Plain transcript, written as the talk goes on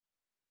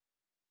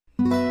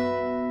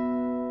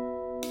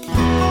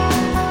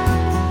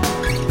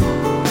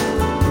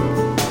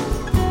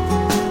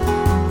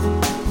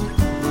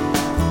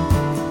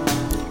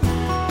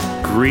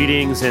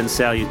Greetings and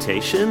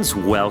salutations.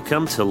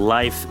 Welcome to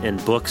Life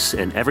and Books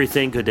and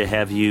Everything. Good to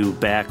have you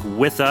back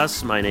with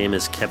us. My name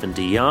is Kevin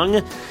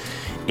DeYoung,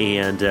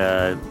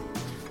 and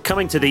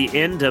coming to the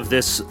end of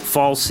this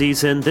fall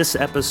season, this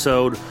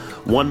episode,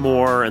 one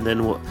more, and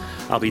then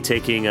I'll be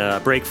taking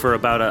a break for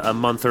about a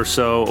month or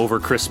so over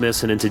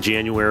Christmas and into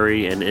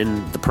January, and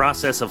in the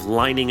process of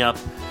lining up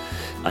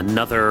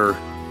another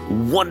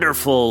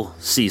wonderful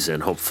season,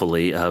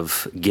 hopefully,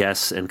 of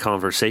guests and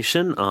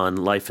conversation on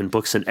Life and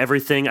Books and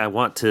Everything. I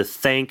want to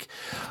thank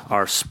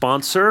our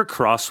sponsor,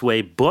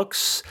 Crossway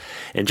Books.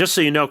 And just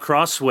so you know,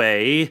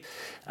 Crossway,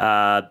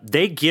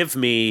 they give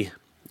me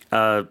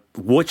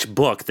which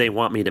book they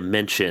want me to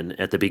mention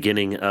at the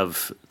beginning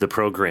of the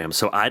program.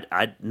 So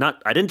I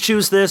didn't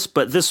choose this,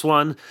 but this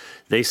one,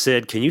 they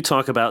said, can you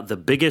talk about the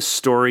biggest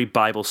story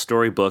Bible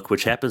storybook,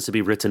 which happens to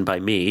be written by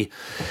me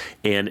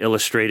and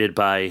illustrated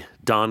by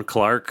Don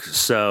Clark.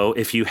 So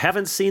if you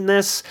haven't seen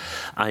this,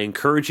 I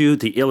encourage you.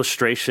 The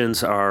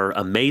illustrations are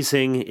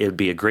amazing. It'd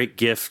be a great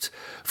gift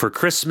for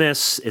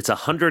Christmas. It's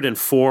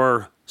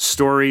 104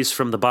 stories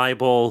from the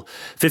Bible,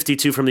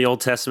 52 from the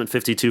Old Testament,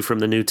 52 from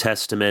the New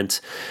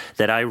Testament,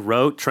 that I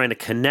wrote, trying to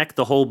connect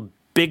the whole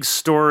big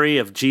story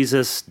of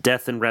Jesus'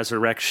 death and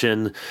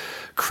resurrection,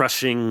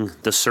 crushing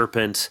the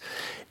serpent,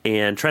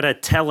 and try to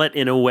tell it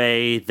in a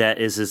way that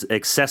is as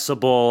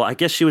accessible, I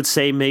guess you would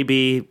say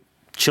maybe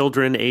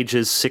children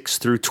ages 6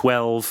 through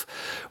 12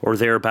 or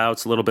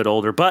thereabouts, a little bit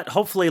older, but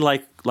hopefully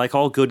like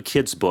all good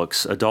kids'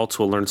 books, adults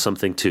will learn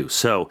something too.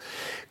 So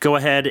go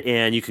ahead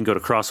and you can go to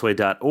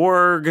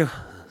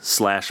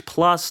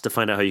crossway.org/plus to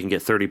find out how you can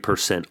get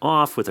 30%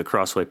 off with a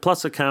Crossway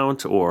Plus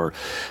account, or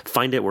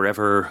find it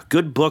wherever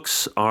good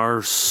books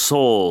are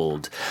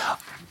sold.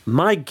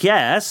 My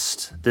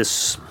guest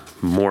this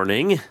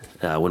morning,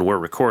 when we're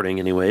recording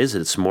anyways,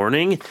 it's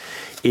morning,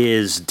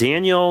 is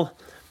Daniel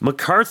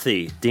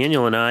McCarthy.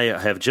 Daniel and I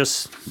have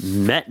just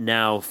met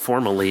now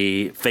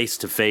formally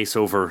face-to-face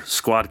over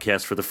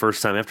Squadcast for the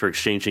first time after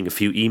exchanging a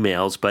few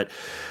emails, but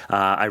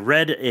I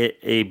read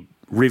a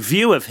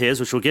review of his,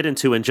 which we'll get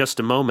into in just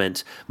a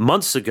moment,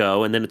 months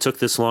ago, and then it took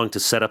this long to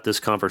set up this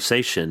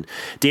conversation.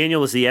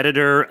 Daniel is the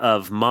editor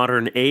of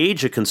Modern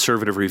Age, a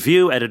conservative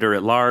review,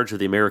 editor-at-large of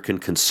the American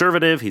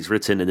Conservative. He's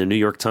written in the New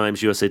York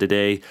Times, USA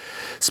Today,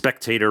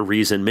 Spectator,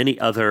 Reason, many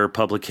other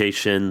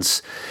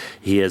publications.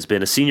 He has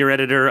been a senior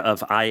editor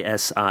of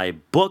ISI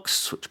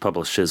Books, which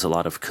publishes a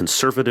lot of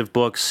conservative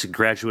books,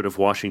 graduate of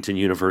Washington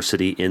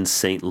University in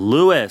St.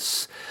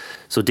 Louis.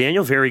 So,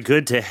 Daniel, very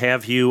good to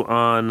have you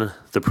on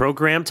the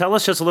program. Tell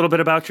us just a little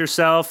bit about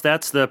yourself.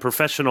 That's the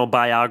professional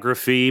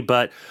biography,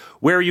 but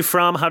where are you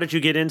from? How did you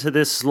get into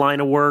this line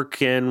of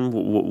work? And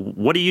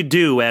what do you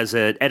do as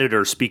an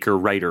editor, speaker,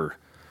 writer?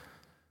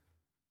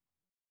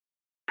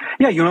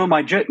 Yeah,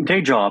 my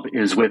day job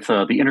is with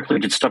the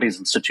Intercollegiate Studies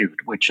Institute,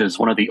 which is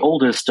one of the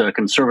oldest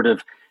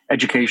conservative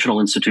educational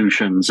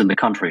institutions in the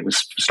country. It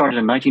was started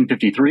in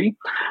 1953,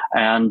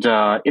 and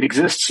it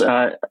exists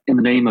in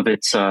the name of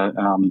its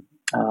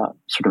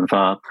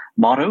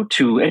motto,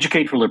 to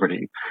educate for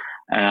liberty.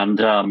 And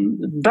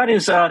that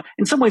is,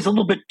 in some ways, a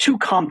little bit too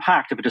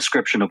compact of a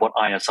description of what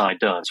ISI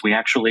does. We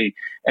actually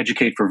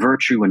educate for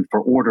virtue and for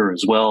order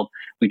as well.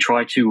 We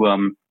try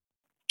to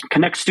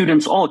connect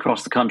students all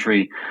across the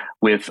country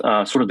with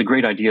sort of the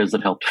great ideas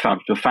that helped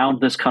to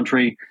found this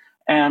country,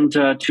 and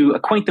to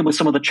acquaint them with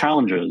some of the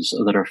challenges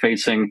that are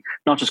facing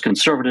not just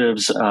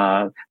conservatives,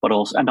 but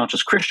also, and not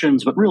just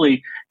Christians, but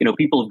really,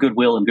 people of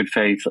goodwill and good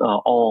faith,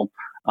 all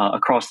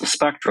across the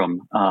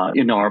spectrum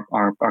in our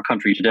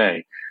country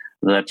today.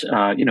 That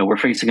we're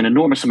facing an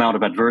enormous amount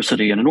of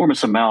adversity, an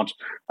enormous amount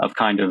of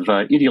kind of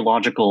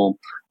ideological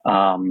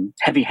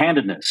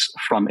heavy-handedness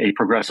from a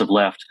progressive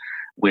left,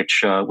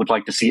 which would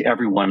like to see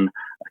everyone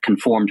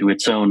conform to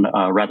its own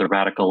rather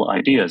radical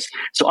ideas.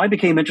 So I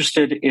became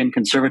interested in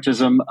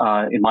conservatism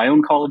in my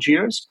own college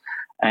years.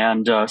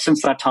 And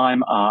since that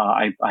time,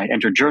 I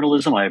entered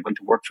journalism. I went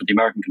to work for the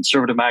American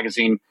Conservative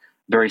magazine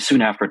very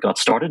soon after it got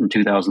started in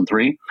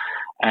 2003.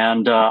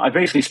 And I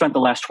basically spent the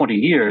last 20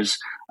 years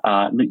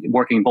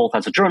working both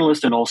as a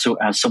journalist and also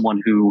as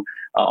someone who,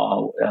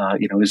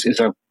 is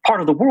a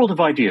part of the world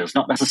of ideas,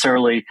 not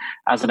necessarily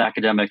as an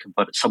academic,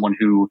 but someone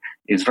who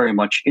is very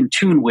much in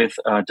tune with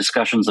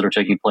discussions that are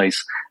taking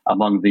place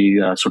among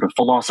the sort of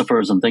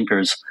philosophers and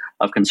thinkers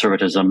of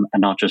conservatism,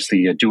 and not just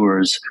the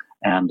doers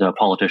and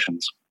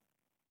politicians.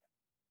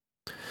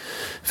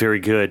 Very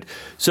good.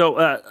 So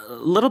a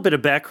little bit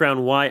of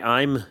background why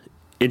I'm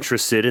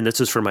interested, and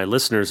this is for my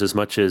listeners as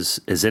much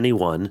as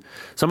anyone.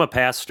 So I'm a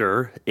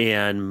pastor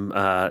and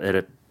at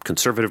a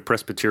conservative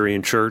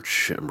Presbyterian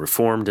church. I'm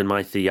reformed in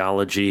my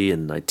theology,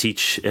 and I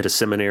teach at a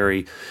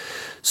seminary.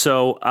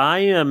 So I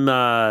am,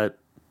 my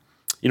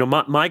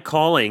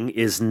calling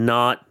is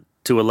not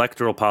to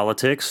electoral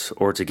politics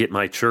or to get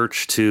my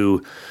church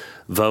to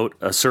vote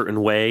a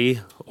certain way,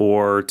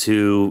 or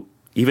to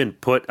even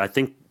put, I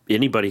think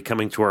anybody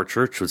coming to our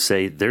church would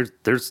say there's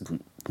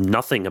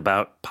nothing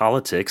about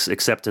politics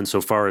except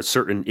insofar as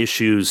certain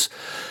issues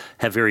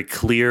have very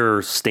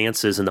clear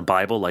stances in the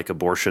Bible, like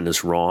abortion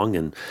is wrong,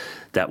 and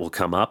that will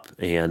come up,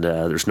 and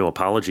there's no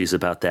apologies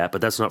about that.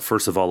 But that's not,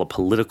 first of all, a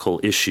political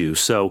issue.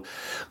 So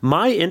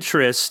my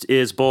interest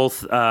is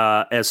both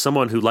as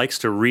someone who likes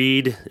to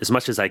read as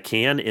much as I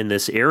can in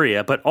this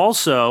area, but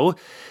also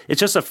it's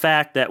just a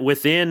fact that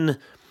within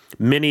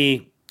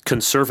many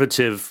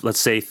conservative, let's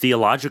say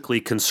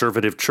theologically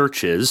conservative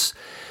churches,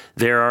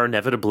 there are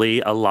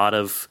inevitably a lot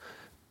of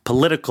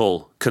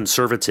political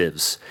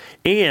conservatives.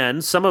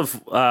 And some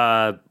of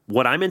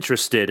what I'm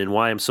interested in,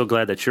 why I'm so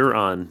glad that you're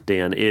on,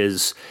 Dan,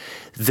 is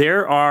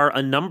there are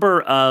a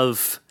number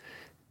of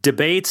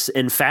debates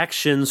and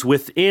factions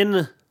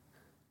within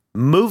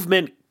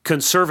movement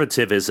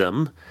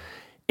conservatism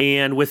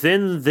and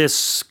within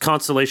this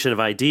constellation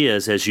of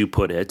ideas, as you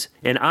put it.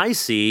 And I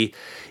see,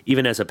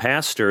 even as a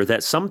pastor,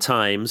 that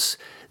sometimes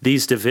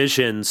these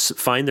divisions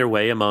find their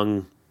way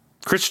among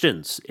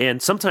Christians, and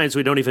sometimes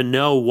we don't even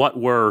know what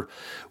we're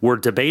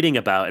debating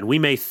about, and we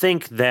may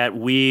think that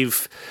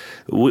we've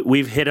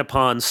hit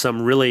upon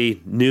some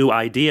really new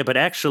idea, but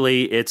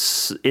actually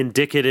it's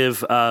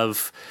indicative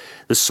of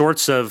the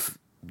sorts of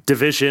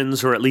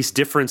divisions or at least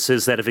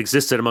differences that have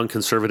existed among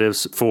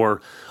conservatives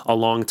for a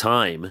long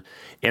time.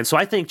 And so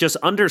I think just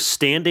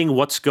understanding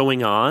what's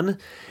going on,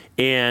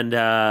 and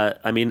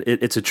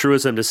it's a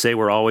truism to say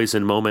we're always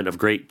in a moment of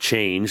great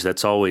change.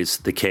 That's always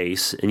the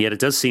case. And yet it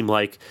does seem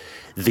like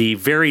the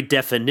very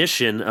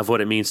definition of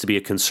what it means to be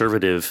a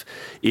conservative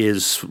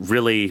is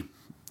really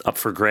up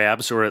for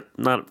grabs, or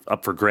not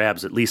up for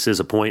grabs, at least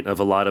is a point of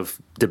a lot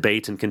of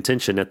debate and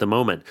contention at the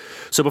moment.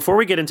 So before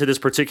we get into this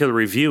particular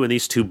review in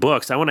these two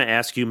books, I want to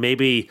ask you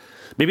maybe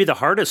the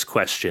hardest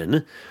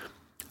question.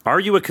 Are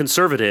you a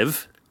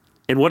conservative,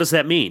 and what does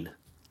that mean?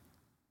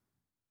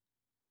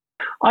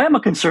 I am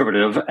a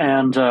conservative,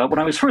 and when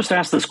I was first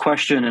asked this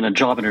question in a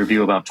job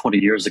interview about 20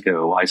 years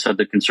ago, I said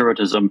that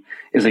conservatism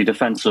is a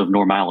defense of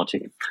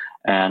normality.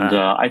 And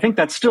I think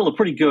that's still a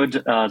pretty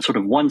good sort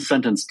of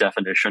one-sentence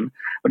definition.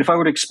 But if I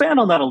were to expand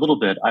on that a little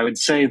bit, I would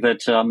say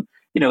that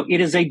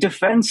it is a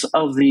defense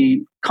of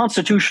the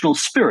constitutional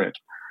spirit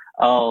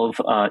of,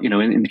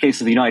 in the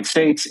case of the United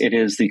States, it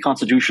is the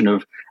Constitution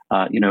of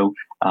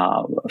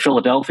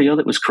Philadelphia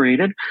that was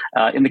created.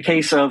 In the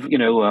case of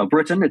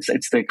Britain,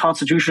 it's the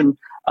Constitution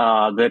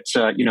that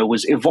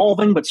was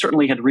evolving, but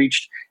certainly had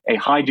reached a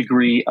high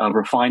degree of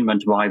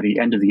refinement by the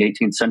end of the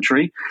 18th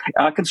century.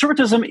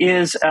 Conservatism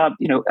is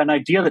an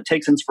idea that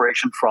takes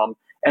inspiration from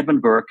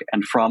Edmund Burke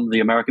and from the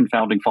American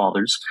founding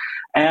fathers,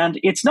 and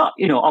it's not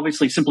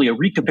obviously simply a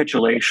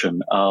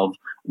recapitulation of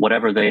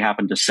whatever they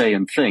happened to say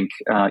and think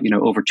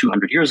over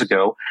 200 years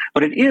ago,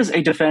 but it is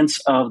a defense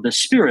of the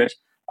spirit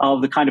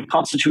of the kind of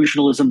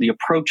constitutionalism, the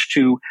approach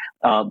to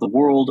the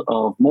world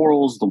of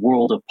morals, the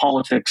world of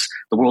politics,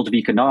 the world of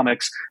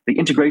economics, the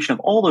integration of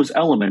all those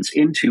elements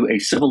into a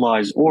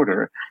civilized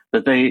order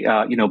that they,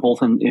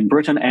 both in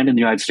Britain and in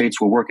the United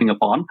States were working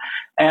upon,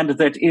 and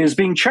that is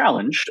being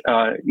challenged,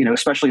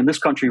 especially in this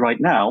country right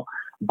now,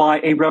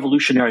 by a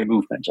revolutionary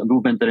movement, a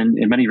movement that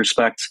in many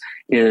respects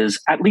is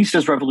at least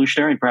as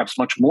revolutionary and perhaps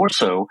much more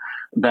so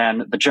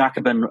than the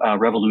Jacobin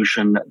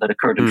revolution that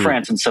occurred in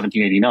France in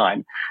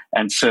 1789.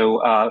 And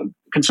so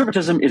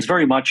conservatism is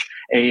very much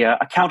a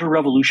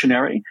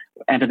counter-revolutionary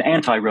and an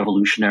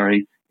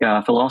anti-revolutionary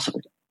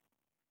philosophy.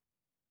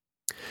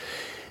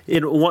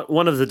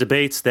 One of the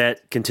debates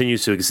that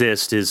continues to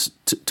exist is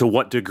to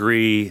what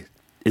degree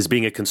is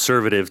being a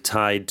conservative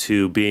tied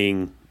to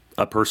being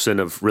a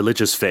person of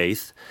religious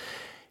faith.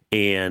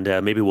 And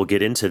maybe we'll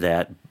get into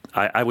that.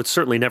 I would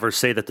certainly never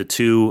say that that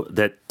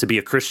to be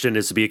a Christian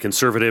is to be a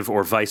conservative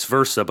or vice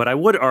versa, but I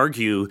would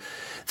argue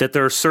that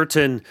there are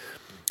certain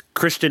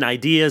Christian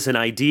ideas and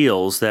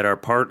ideals that are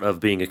part of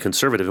being a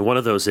conservative. And one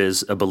of those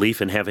is a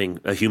belief in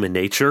having a human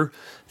nature,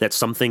 that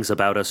some things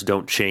about us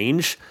don't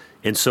change.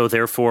 And so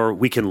therefore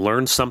we can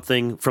learn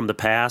something from the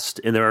past,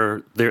 and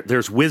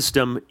there's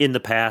wisdom in the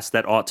past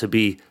that ought to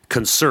be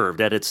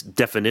conserved. At its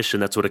definition,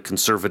 that's what a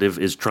conservative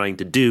is trying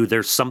to do.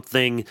 There's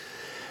something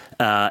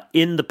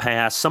in the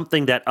past,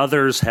 something that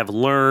others have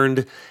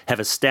learned,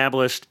 have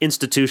established,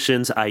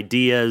 institutions,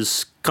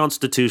 ideas,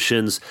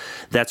 constitutions,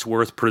 that's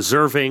worth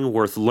preserving,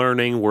 worth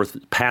learning,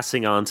 worth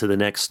passing on to the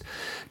next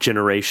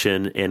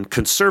generation, and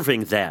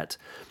conserving that.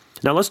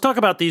 Now let's talk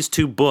about these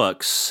two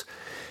books,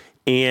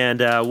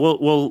 and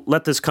we'll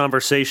let this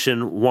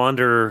conversation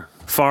wander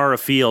far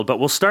afield, but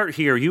we'll start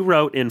here. You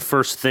wrote in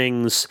First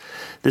Things,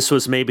 this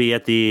was maybe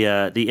at the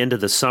end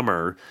of the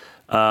summer,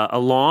 a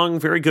long,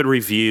 very good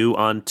review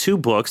on two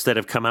books that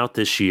have come out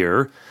this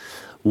year.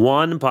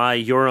 One by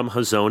Yoram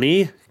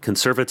Hazony,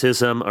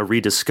 Conservatism, A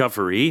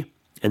Rediscovery,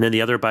 and then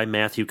the other by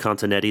Matthew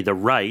Continetti, The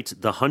Right,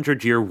 The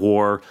 100-Year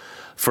War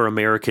for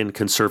American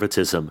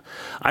Conservatism.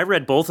 I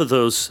read both of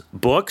those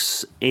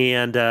books,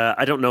 and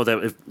I don't know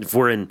that if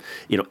we're in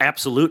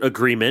absolute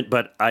agreement,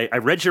 but I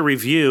read your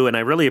review, and I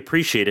really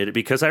appreciated it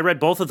because I read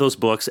both of those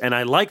books, and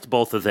I liked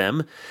both of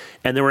them,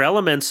 and there were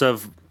elements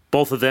of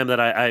both of them that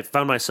I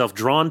found myself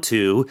drawn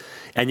to,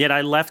 and yet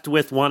I left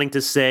with wanting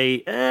to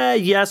say,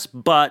 yes,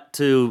 but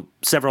to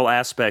several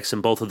aspects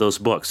in both of those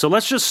books. So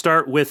let's just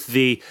start with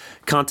the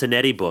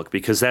Continetti book,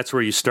 because that's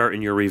where you start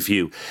in your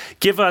review.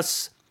 Give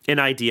us an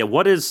idea.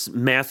 What is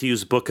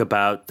Matthew's book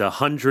about, the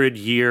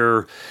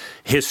 100-year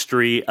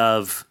history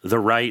of the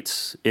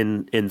right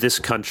in this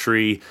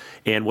country,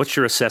 and what's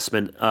your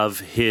assessment of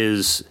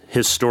his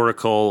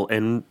historical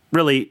and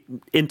really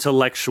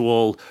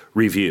intellectual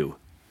review?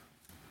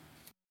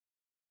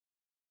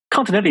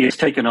 Continetti has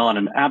taken on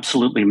an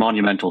absolutely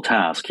monumental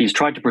task. He's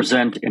tried to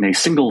present in a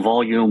single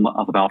volume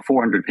of about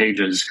 400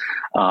 pages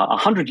a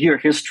 100-year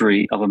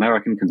history of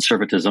American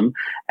conservatism,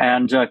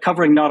 and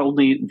covering not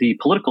only the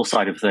political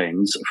side of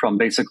things, from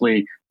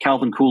basically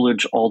Calvin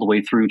Coolidge all the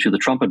way through to the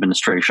Trump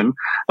administration,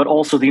 but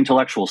also the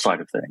intellectual side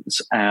of things.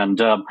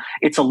 And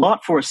it's a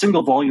lot for a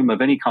single volume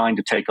of any kind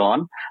to take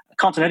on.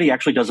 Continetti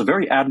actually does a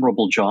very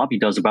admirable job. He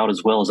does about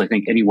as well as I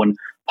think anyone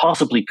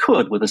possibly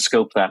could with a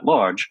scope that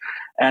large.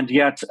 And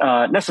yet,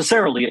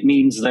 necessarily, it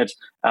means that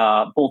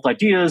both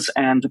ideas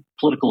and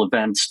political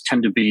events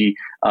tend to be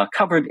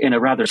covered in a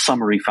rather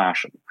summary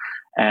fashion.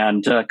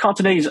 And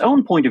Continetti's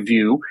own point of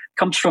view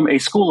comes from a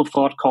school of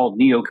thought called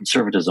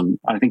neoconservatism.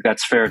 I think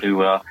that's fair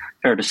to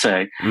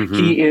say. Mm-hmm.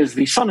 He is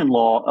the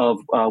son-in-law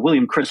of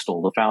William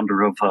Kristol, the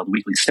founder of the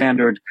Weekly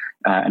Standard,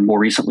 and more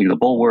recently the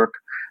Bulwark.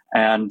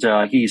 And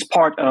he's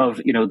part of,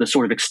 the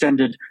sort of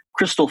extended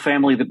Kristol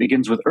family that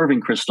begins with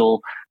Irving Kristol,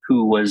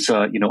 who was,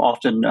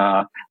 often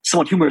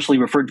somewhat humorously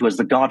referred to as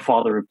the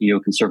godfather of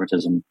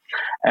neoconservatism.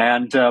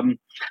 And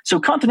so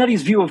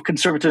Continetti's view of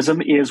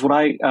conservatism is what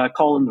I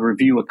call in the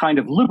review a kind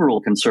of liberal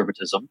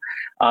conservatism.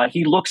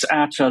 He looks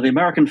at the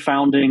American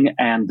founding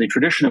and the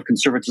tradition of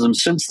conservatism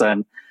since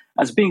then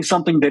as being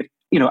something that,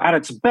 at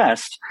its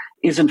best,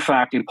 is in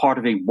fact a part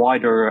of a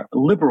wider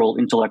liberal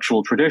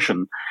intellectual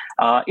tradition.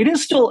 It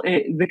is still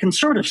the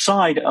conservative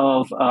side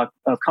of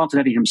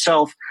Continetti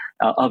himself,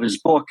 of his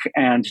book,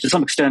 and to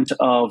some extent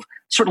of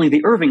certainly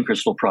the Irving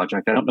Kristol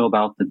project. I don't know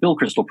about the Bill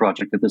Kristol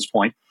project at this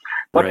point,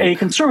 but right. A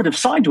conservative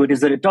side to it is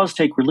that it does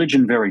take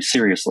religion very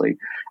seriously,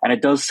 and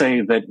it does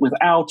say that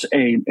without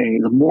the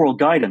moral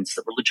guidance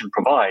that religion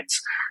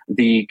provides,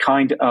 the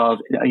kind of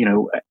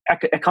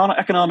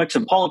economics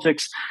and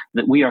politics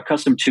that we are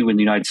accustomed to in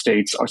the United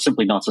States are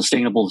simply not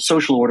sustainable. The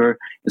social order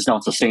is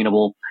not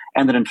sustainable,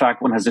 and that in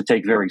fact one has to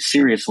take very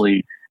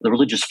seriously the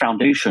religious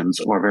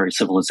foundations of our very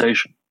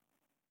civilization.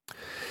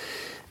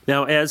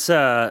 Now, as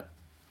a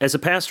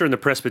pastor in the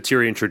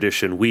Presbyterian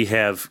tradition, we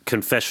have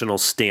confessional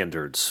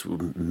standards,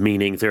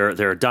 meaning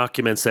there are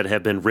documents that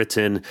have been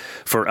written.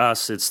 For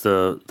us, it's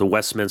the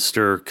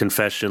Westminster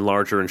Confession,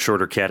 larger and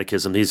shorter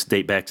catechism. These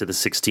date back to the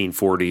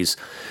 1640s.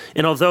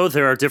 And although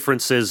there are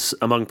differences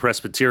among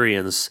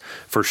Presbyterians,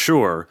 for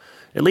sure,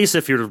 at least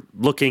if you're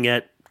looking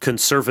at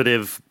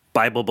conservative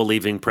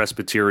Bible-believing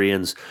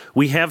Presbyterians,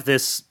 we have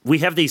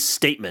these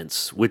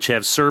statements which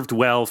have served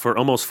well for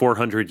almost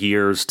 400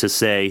 years to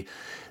say,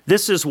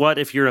 this is what,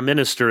 if you're a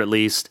minister at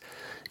least,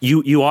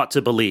 you ought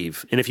to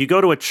believe. And if you go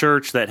to a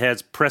church that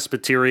has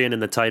Presbyterian in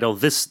the title,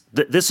 this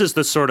is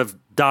the sort of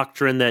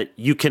doctrine that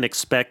you can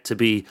expect to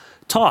be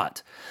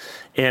taught.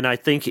 And I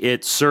think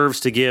it serves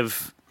to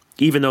give,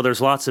 even though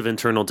there's lots of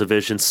internal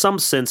division, some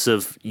sense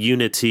of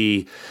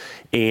unity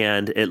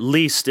and at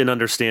least an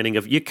understanding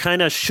of you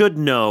kind of should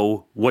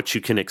know what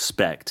you can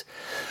expect.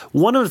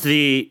 One of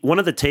the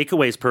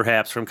takeaways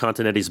perhaps from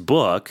Continetti's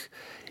book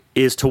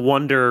is to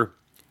wonder,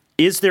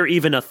 is there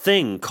even a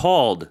thing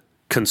called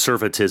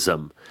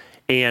conservatism?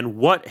 And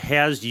what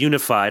has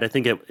unified? I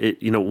think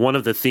one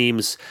of the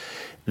themes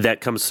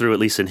that comes through, at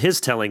least in his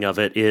telling of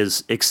it,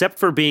 is except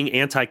for being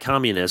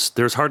anti-communist,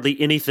 there's hardly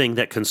anything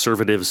that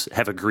conservatives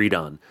have agreed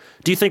on.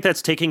 Do you think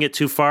that's taking it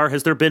too far?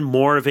 Has there been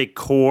more of a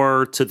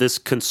core to this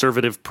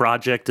conservative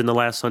project in the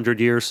last 100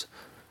 years?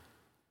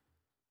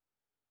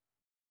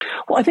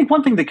 Well, I think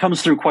one thing that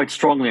comes through quite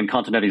strongly in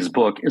Continetti's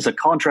book is a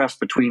contrast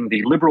between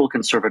the liberal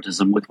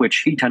conservatism with which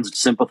he tends to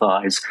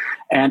sympathize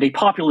and a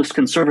populist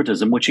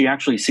conservatism, which he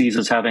actually sees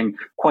as having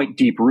quite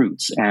deep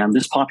roots. And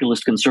this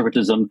populist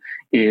conservatism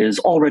is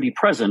already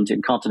present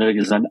in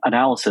Continetti's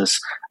analysis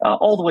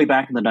all the way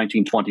back in the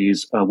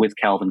 1920s with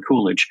Calvin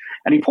Coolidge.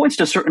 And he points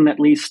to certain, at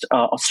least,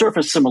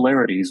 surface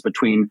similarities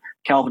between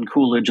Calvin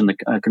Coolidge and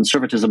the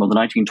conservatism of the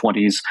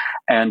 1920s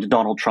and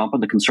Donald Trump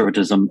and the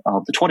conservatism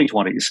of the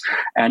 2020s.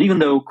 And even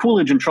though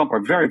Coolidge and Trump are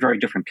very, very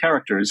different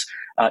characters,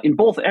 in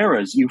both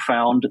eras, you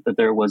found that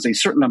there was a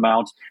certain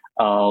amount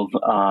of,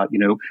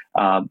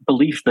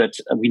 belief that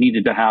we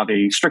needed to have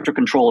a stricter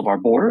control of our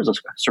borders, a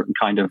certain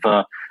kind of,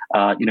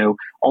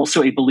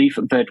 also a belief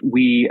that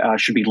we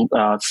should be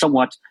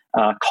somewhat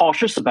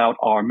cautious about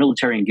our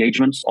military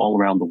engagements all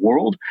around the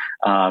world.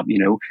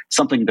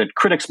 Something that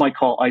critics might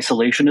call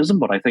isolationism,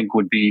 but I think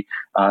would be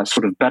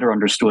sort of better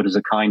understood as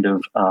a kind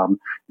of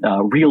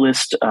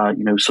realist,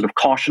 sort of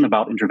caution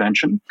about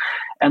intervention.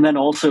 And then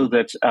also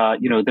that,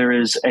 there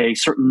is a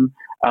certain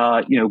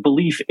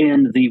belief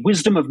in the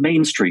wisdom of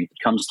Main Street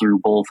that comes through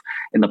both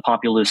in the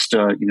populist,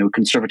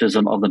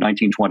 conservatism of the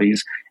 1920s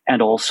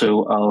and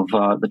also of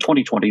the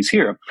 2020s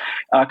here.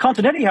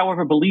 Continetti,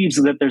 however, believes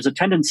that there's a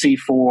tendency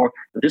for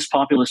this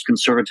populist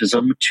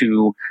conservatism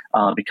to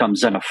become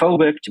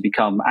xenophobic, to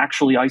become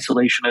actually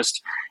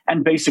isolationist,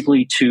 and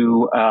basically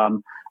to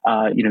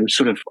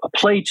sort of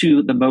play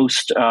to the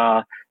most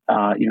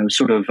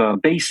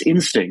base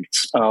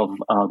instincts of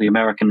the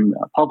American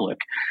public,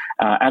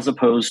 as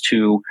opposed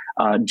to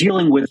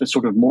dealing with the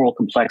sort of moral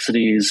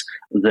complexities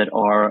that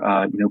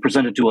are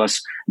presented to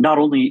us not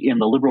only in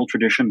the liberal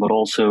tradition but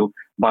also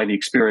by the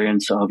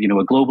experience of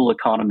a global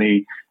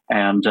economy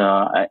and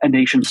a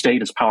nation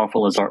state as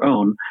powerful as our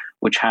own,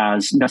 which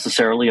has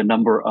necessarily a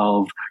number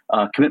of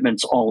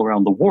commitments all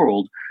around the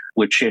world,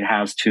 which it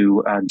has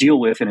to deal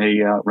with in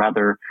a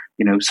rather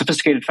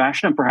sophisticated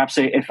fashion, and perhaps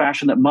a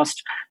fashion that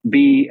must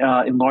be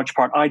in large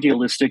part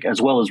idealistic as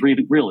well as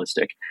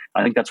realistic.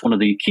 I think that's one of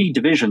the key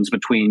divisions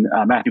between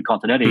Matthew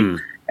Continetti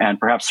and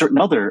perhaps certain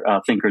other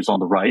thinkers on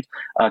the right.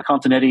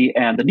 Continetti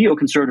and the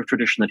neoconservative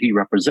tradition that he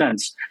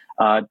represents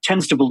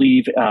tends to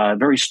believe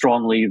very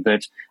strongly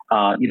that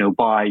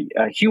by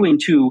hewing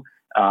to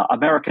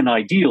American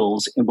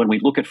ideals, and when we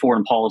look at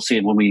foreign policy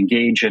and when we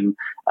engage in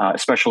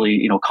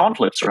especially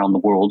conflicts around the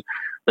world,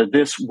 that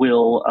this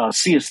will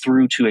see us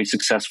through to a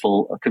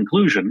successful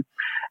conclusion.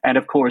 And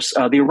of course,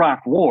 the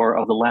Iraq War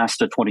of the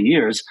last 20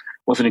 years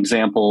was an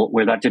example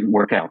where that didn't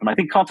work out. And I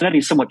think Continetti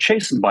is somewhat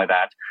chastened by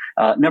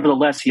that.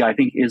 Nevertheless, he, I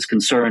think, is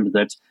concerned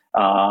that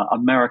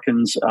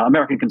American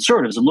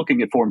conservatives, in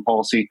looking at foreign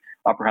policy,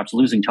 are perhaps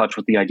losing touch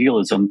with the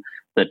idealism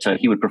that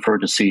he would prefer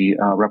to see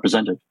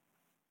represented.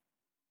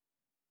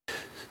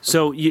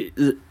 So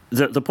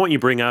the point you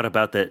bring out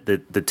about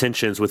the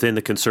tensions within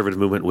the conservative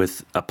movement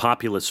with a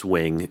populist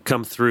wing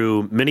come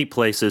through many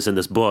places in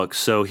this book.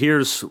 So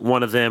here's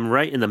one of them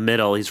right in the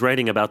middle. He's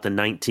writing about the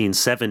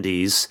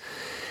 1970s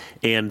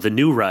and the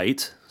New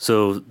Right.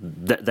 So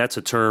that's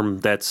a term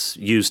that's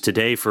used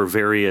today for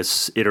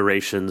various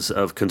iterations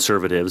of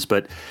conservatives.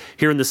 But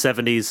here in the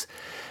 70s,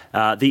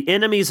 the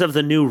enemies of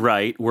the New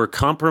Right were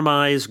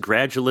compromise,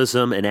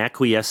 gradualism, and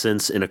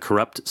acquiescence in a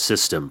corrupt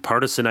system.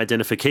 Partisan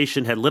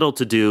identification had little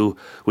to do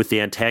with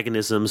the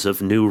antagonisms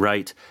of New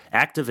Right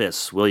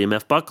activists. William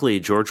F. Buckley,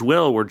 George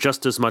Will were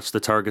just as much the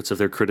targets of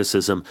their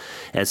criticism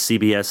as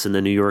CBS and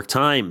the New York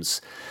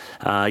Times.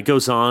 He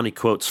goes on, he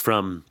quotes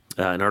from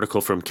an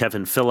article from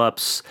Kevin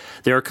Phillips.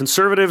 There are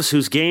conservatives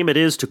whose game it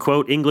is to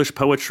quote English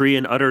poetry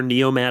and utter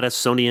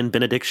neo-Madisonian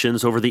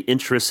benedictions over the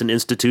interests and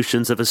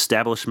institutions of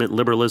establishment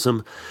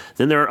liberalism.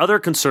 Then there are other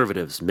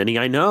conservatives, many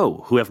I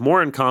know, who have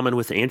more in common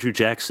with Andrew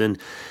Jackson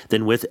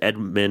than with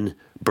Edmund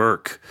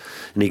Burke.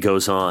 And he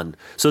goes on.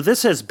 So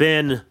this has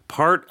been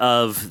part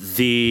of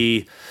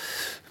the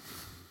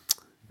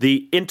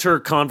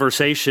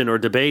inter-conversation or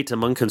debate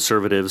among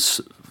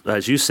conservatives,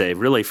 as you say,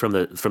 really from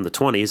the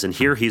 20s, and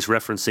here he's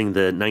referencing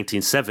the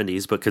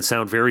 1970s, but could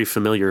sound very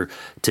familiar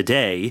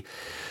today.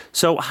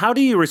 So how do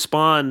you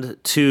respond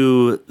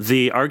to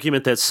the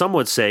argument that some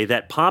would say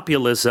that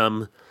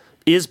populism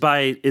is,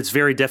 by its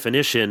very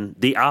definition,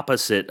 the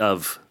opposite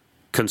of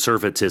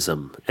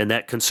conservatism, and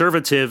that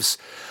conservatives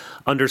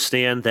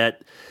understand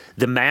that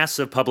the mass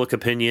of public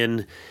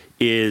opinion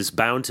is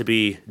bound to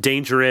be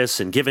dangerous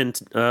and given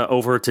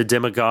over to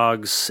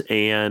demagogues,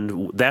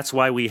 and that's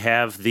why we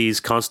have these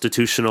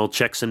constitutional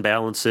checks and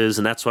balances,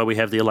 and that's why we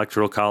have the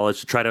Electoral College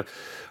to try to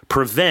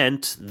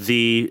prevent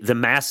the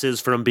masses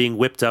from being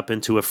whipped up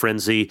into a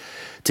frenzy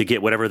to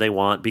get whatever they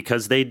want,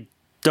 because they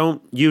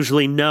don't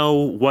usually know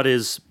what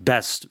is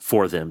best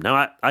for them.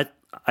 Now,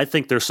 I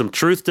think there's some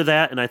truth to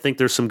that, and I think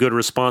there's some good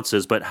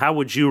responses, but how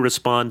would you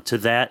respond to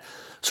that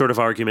sort of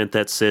argument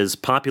that says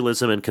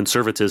populism and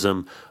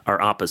conservatism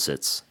are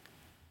opposites?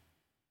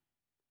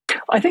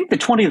 I think the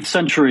 20th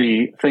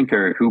century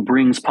thinker who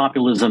brings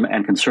populism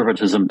and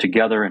conservatism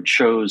together and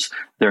shows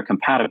their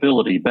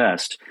compatibility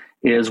best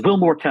is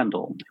Wilmore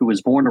Kendall, who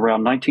was born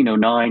around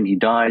 1909. He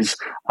dies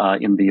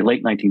in the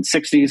late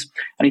 1960s,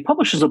 and he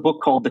publishes a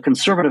book called The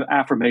Conservative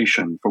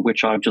Affirmation, for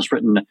which I've just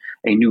written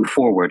a new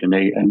foreword and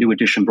a new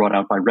edition brought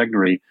out by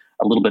Regnery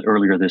a little bit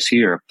earlier this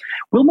year.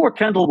 Wilmore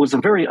Kendall was a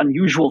very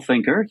unusual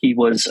thinker. He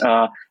was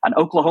an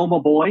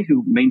Oklahoma boy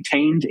who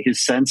maintained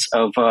his sense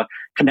of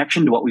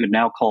connection to what we would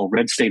now call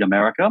red state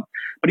America.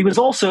 But he was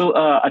also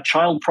a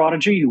child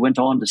prodigy who went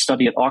on to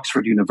study at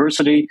Oxford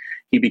University.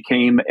 He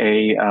became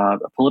a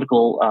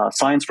political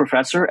science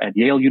professor at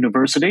Yale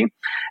University.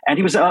 And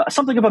he was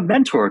something of a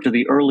mentor to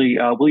the early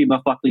William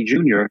F. Buckley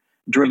Jr.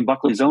 during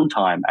Buckley's own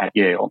time at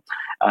Yale.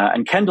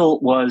 And Kendall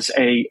was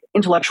an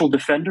intellectual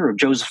defender of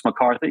Joseph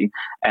McCarthy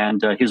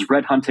and his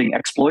red hunting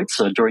exploits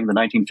during the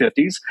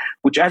 1950s,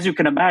 which, as you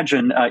can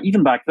imagine,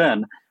 even back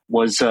then,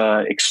 was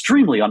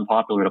extremely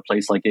unpopular at a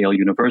place like Yale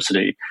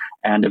University.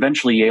 And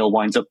eventually Yale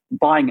winds up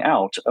buying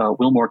out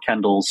Wilmore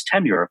Kendall's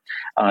tenure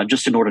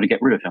just in order to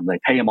get rid of him. They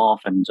pay him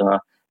off and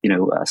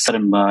set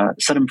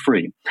him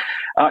free.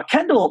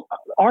 Kendall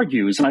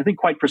argues, and I think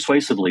quite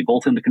persuasively,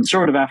 both in the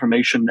Conservative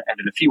Affirmation and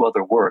in a few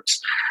other works,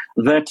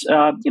 that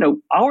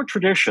our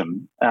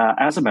tradition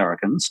as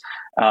Americans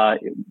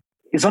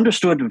is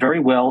understood very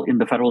well in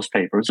the Federalist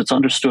Papers. It's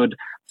understood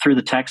through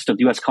the text of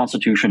the U.S.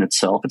 Constitution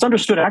itself. It's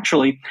understood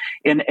actually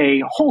in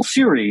a whole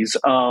series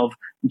of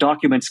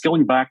documents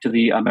going back to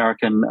the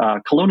American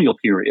colonial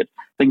period,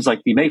 things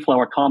like the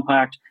Mayflower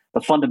Compact,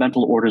 the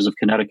Fundamental Orders of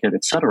Connecticut,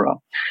 etc.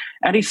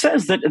 And he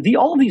says that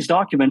all of these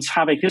documents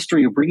have a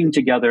history of bringing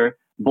together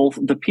both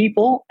the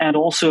people and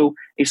also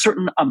a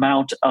certain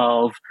amount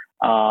of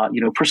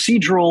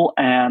procedural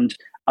and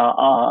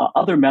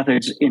other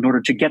methods in order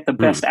to get the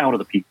best out of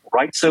the people,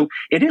 right? So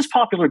it is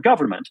popular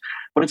government,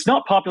 but it's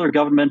not popular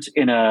government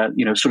in a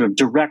sort of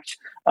direct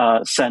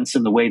sense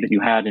in the way that you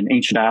had in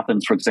ancient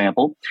Athens, for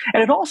example.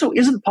 And it also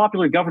isn't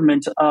popular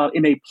government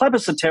in a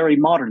plebiscitary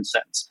modern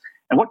sense.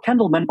 And what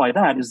Kendall meant by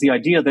that is the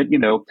idea that,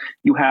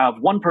 you have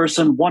one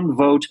person, one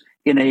vote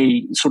in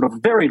a sort of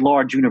very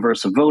large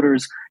universe of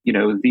voters.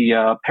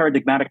 The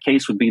paradigmatic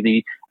case would be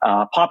the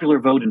popular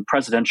vote in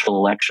presidential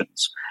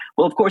elections.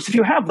 Well, of course, if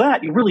you have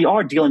that, you really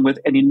are dealing with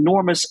an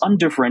enormous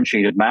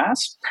undifferentiated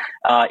mass.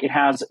 It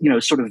has,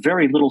 sort of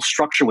very little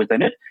structure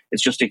within it.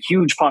 It's just a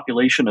huge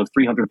population of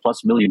 300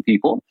 plus million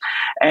people.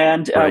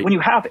 And when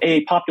you have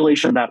a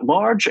population that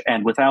large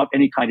and without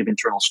any kind of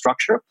internal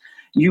structure,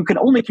 you can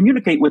only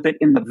communicate with it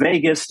in the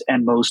vaguest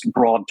and most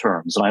broad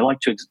terms. And I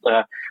like to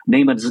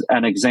name as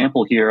an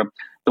example here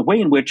the way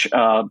in which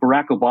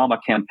Barack Obama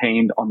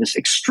campaigned on this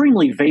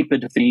extremely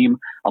vapid theme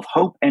of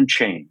hope and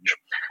change.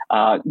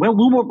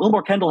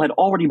 Wilmore Kendall had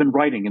already been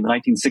writing in the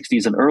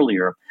 1960s and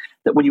earlier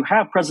that when you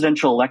have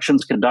presidential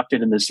elections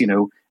conducted in this,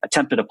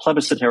 attempt at a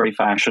plebiscitary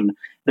fashion,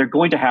 they're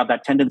going to have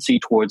that tendency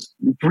towards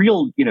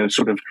real,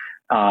 sort of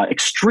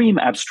extreme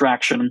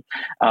abstraction,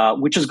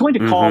 which is going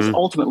to cause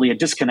ultimately a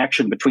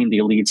disconnection between the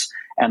elites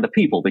and the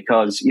people,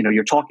 because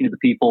you're talking to the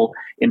people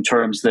in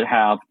terms that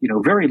have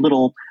very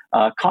little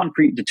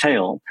concrete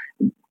detail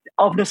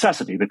of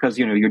necessity, because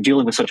you're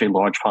dealing with such a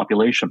large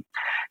population.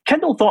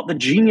 Kendall thought the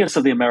genius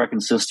of the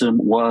American system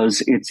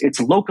was its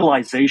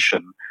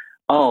localization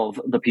of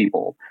the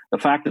people, the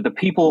fact that the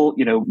people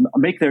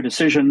make their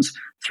decisions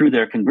through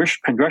their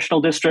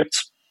congressional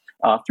districts.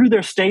 Through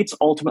their states,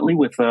 ultimately,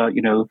 with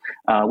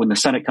when the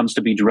Senate comes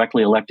to be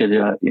directly elected,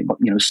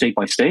 state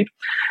by state.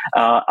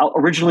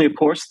 Originally, of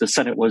course, the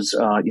Senate was,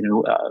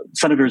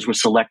 senators were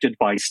selected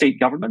by state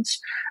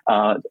governments,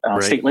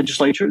 state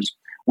legislatures,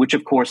 which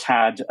of course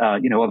had,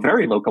 a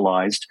very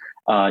localized,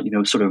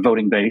 sort of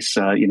voting base,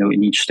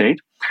 in each state.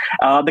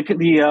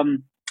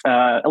 The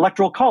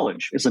Electoral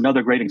College is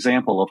another great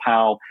example of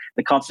how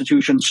the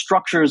Constitution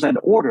structures and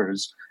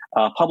orders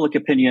public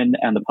opinion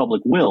and the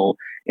public will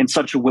in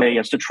such a way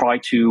as to try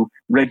to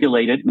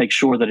regulate it, make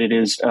sure that it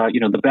is,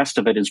 the best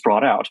of it is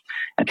brought out.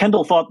 And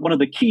Kendall thought one of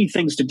the key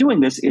things to doing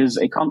this is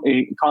a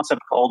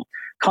concept called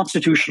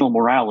constitutional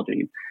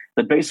morality,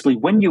 that basically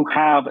when you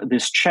have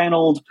this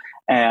channeled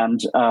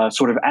and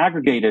sort of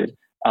aggregated,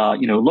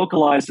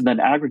 localized and then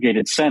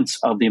aggregated sense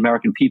of the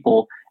American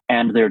people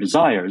and their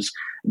desires,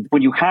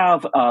 when you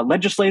have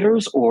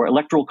legislators or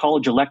electoral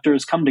college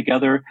electors come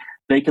together,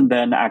 they can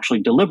then actually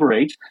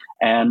deliberate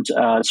and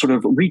sort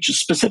of reach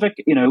specific,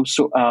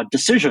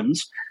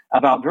 decisions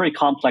about very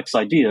complex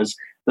ideas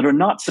that are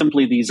not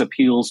simply these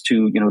appeals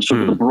to,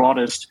 sort of the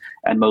broadest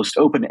and most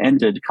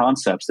open-ended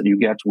concepts that you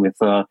get with,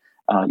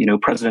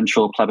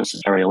 presidential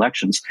plebiscitary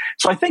elections.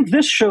 So I think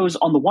this shows,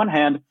 on the one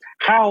hand,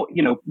 how,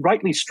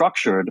 rightly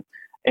structured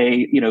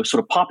a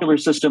sort of popular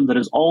system that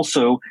is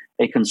also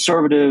a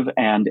conservative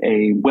and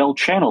a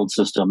well-channeled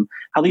system,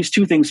 how these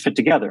two things fit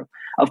together.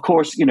 Of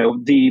course,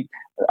 the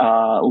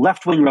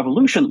left-wing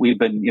revolution that we've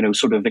been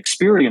sort of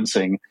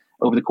experiencing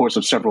over the course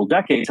of several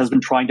decades has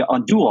been trying to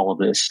undo all of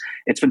this.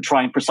 It's been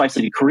trying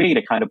precisely to create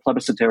a kind of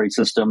plebiscitary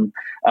system,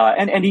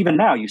 and even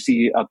now you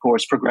see, of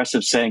course,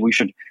 progressives saying we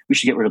should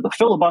get rid of the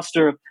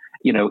filibuster.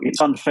 It's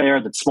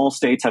unfair that small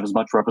states have as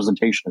much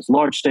representation as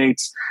large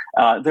states.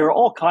 There are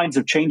all kinds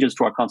of changes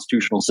to our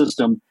constitutional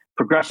system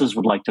progressives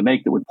would like to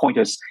make that would point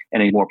us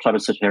in a more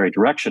plebiscitary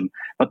direction.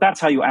 But that's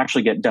how you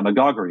actually get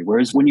demagoguery.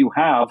 Whereas when you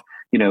have,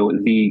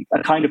 the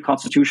kind of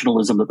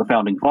constitutionalism that the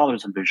founding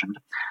fathers envisioned,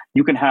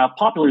 you can have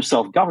popular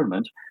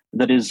self-government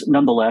that is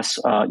nonetheless,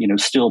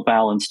 still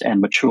balanced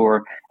and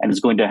mature and is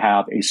going to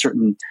have a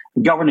certain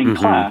governing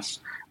class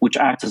which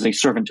acts as a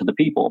servant to the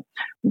people.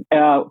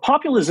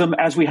 Populism,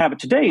 as we have it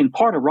today, in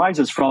part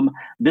arises from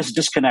this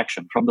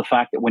disconnection, from the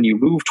fact that when you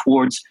move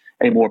towards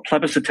a more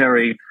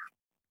plebiscitary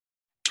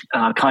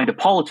kind of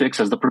politics,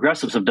 as the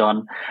progressives have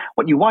done,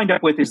 what you wind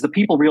up with is the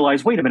people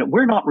realize, wait a minute,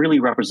 we're not really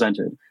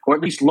represented, or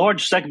at least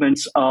large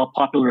segments of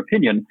popular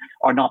opinion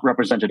are not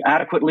represented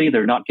adequately.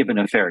 They're not given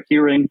a fair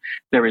hearing.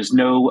 There is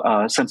no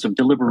sense of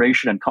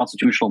deliberation and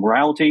constitutional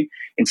morality.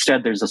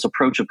 Instead, there's this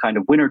approach of kind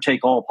of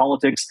winner-take-all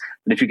politics,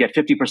 that if you get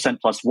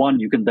 50% plus one,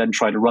 you can then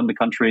try to run the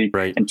country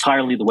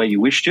entirely the way you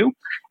wish to.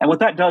 And what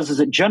that does is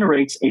it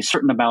generates a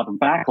certain amount of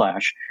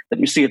backlash that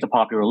you see at the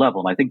popular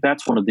level. And I think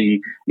that's one of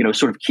the,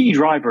 sort of key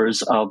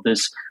drivers of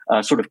this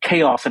sort of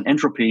chaos and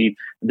entropy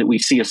that we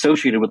see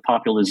associated with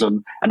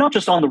populism, and not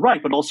just on the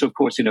right, but also, of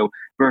course,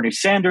 Bernie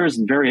Sanders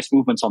and various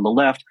movements on the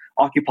left,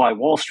 Occupy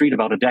Wall Street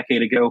about a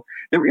decade ago.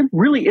 There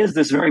really is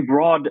this very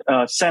broad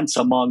sense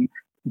among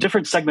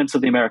different segments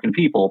of the American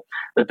people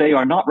that they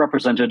are not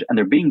represented and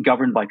they're being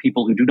governed by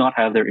people who do not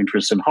have their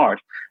interests in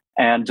heart.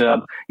 And,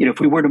 if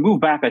we were to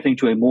move back, I think,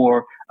 to a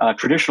more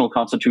traditional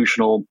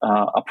constitutional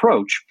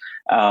approach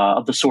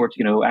of the sort,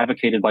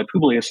 advocated by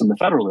Publius and the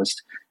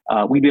Federalist,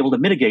 we'd be able to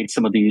mitigate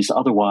some of these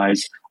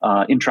otherwise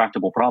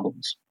intractable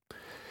problems.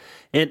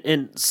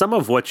 And some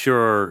of what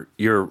you're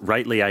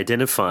rightly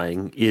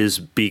identifying is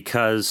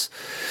because,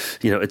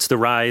 it's the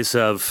rise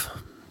of,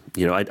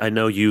 I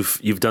know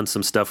you've done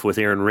some stuff with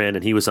Aaron Renn,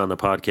 and he was on the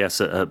podcast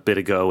a bit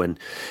ago, and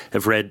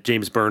have read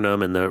James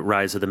Burnham and the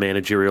rise of the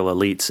managerial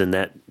elites and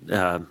that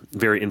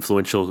very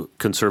influential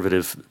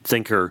conservative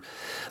thinker.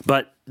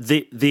 But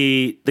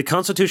the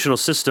constitutional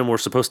system we're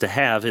supposed to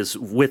have is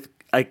with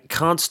a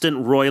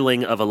constant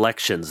roiling of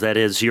elections. That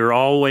is, you're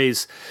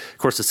always, of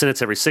course, the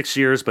Senate's every 6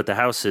 years, but the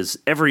House is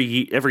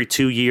every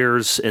 2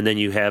 years, and then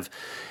you have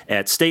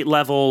at state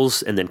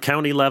levels and then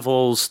county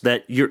levels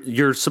that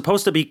you're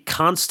supposed to be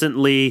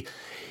constantly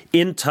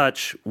in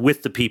touch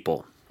with the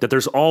people. That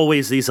there's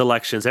always these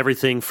elections,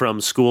 everything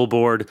from school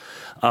board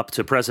up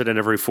to president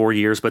every 4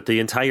 years, but the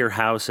entire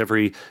House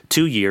every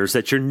 2 years.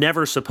 That you're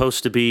never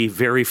supposed to be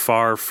very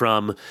far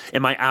from,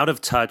 am I out of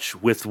touch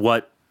with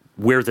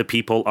where the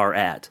people are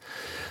at?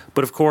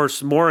 But of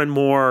course, more and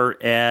more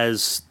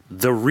as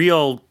the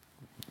real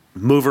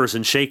movers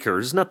and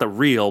shakers, not the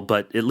real,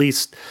 but at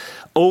least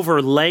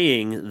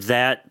overlaying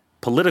that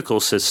political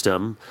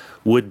system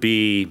would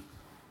be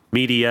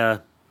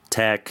media,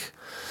 tech,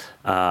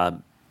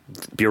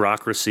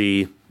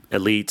 bureaucracy,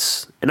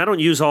 elites. And I don't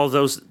use all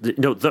those,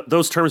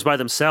 those terms by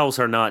themselves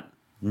are not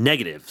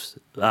negatives.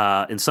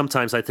 And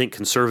sometimes I think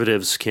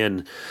conservatives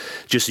can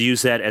just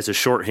use that as a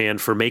shorthand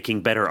for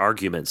making better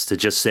arguments, to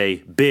just say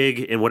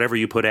big and whatever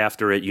you put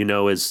after it,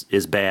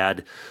 is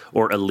bad,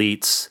 or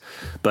elites.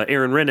 But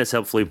Aaron Renn has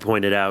helpfully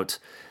pointed out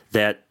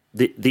that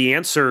the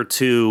answer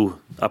to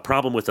a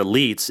problem with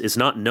elites is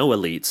not no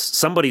elites.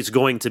 Somebody's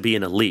going to be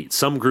an elite.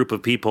 Some group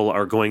of people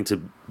are going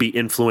to be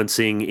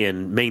influencing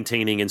and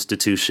maintaining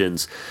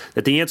institutions.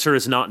 That the answer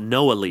is not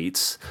no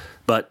elites,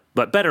 but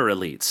better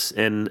elites,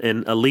 and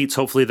elites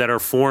hopefully that are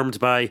formed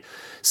by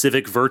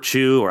civic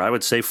virtue, or I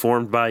would say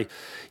formed by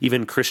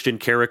even Christian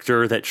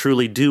character, that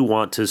truly do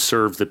want to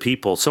serve the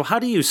people. So how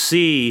do you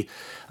see,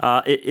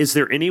 is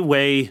there any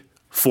way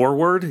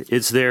forward?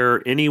 Is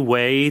there any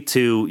way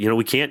to,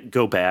 we can't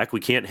go back.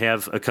 We can't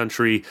have a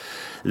country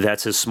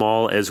that's as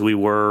small as we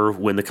were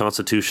when the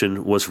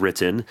Constitution was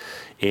written.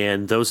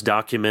 And those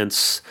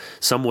documents,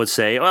 some would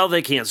say, well,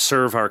 they can't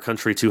serve our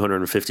country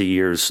 250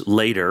 years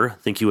later. I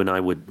think you and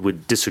I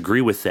would disagree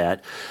with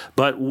that.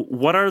 But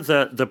what are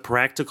the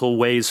practical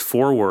ways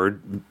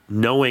forward,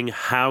 knowing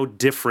how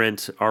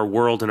different our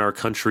world and our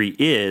country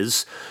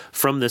is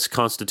from this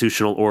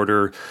constitutional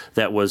order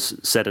that was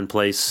set in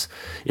place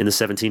in the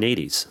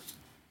 1780s?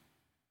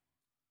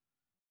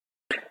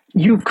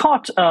 You've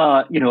caught,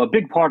 a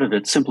big part of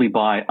it simply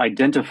by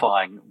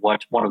identifying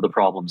what one of the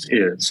problems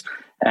is.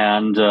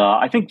 And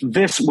I think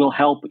this will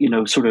help,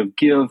 sort of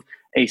give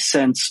a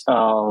sense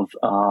of,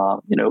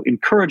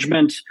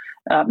 encouragement,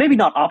 maybe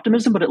not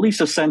optimism, but at least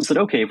a sense that,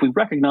 okay, if we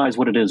recognize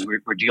what it is we're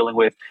dealing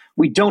with,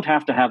 we don't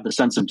have to have the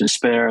sense of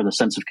despair, the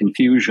sense of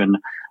confusion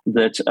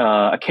that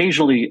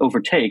occasionally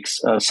overtakes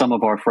some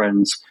of our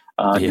friends,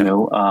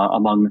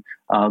 among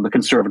the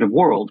conservative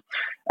world.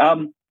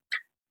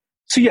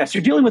 So yes,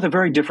 you're dealing with a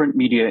very different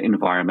media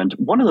environment.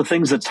 One of the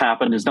things that's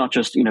happened is not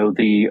just,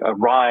 the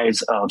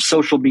rise of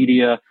social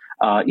media,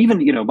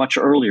 even, much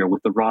earlier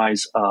with the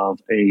rise of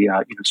a,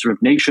 sort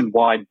of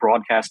nationwide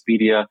broadcast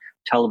media,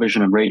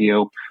 television and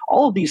radio.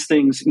 All of these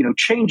things,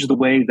 changed the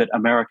way that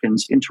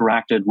Americans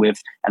interacted with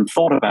and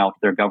thought about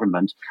their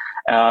government.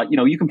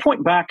 You can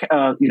point back,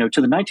 to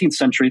the 19th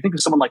century. Think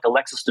of someone like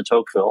Alexis de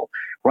Tocqueville,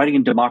 writing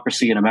in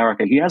Democracy in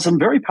America. He has some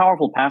very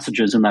powerful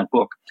passages in that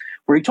book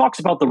where he talks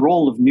about the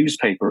role of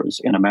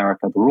newspapers in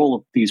America, the role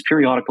of these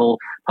periodical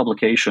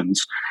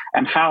publications,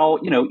 and how,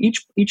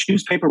 each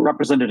newspaper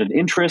represented an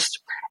interest,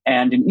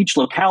 and in each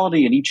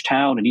locality, in each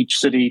town, in each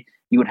city,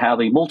 you would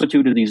have a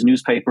multitude of these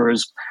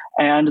newspapers,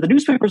 and the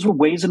newspapers were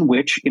ways in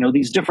which,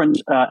 these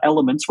different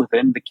elements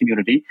within the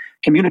community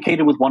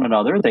communicated with one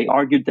another. They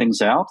argued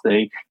things out.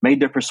 They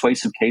made their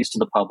persuasive case to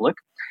the public,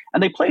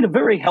 and they played a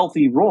very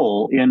healthy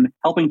role in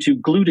helping to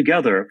glue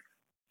together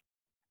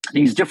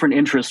these different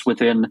interests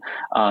within,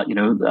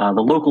 the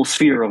local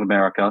sphere of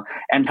America,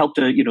 and help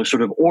to,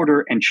 sort of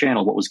order and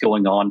channel what was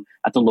going on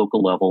at the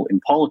local level in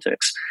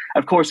politics.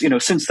 Of course,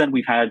 since then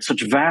we've had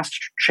such vast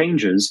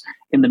changes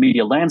in the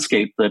media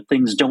landscape that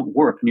things don't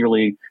work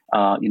nearly,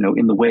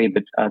 in the way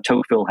that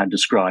Tocqueville had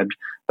described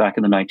back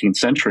in the 19th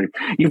century.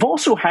 You've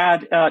also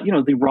had,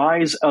 the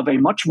rise of a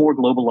much more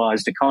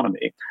globalized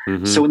economy.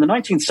 Mm-hmm. So in the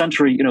 19th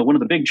century, one of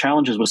the big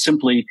challenges was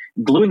simply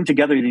gluing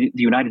together the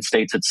United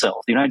States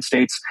itself. The United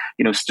States,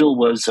 still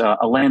was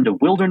a land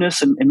of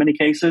wilderness in many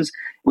cases.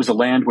 It was a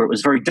land where it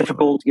was very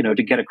difficult,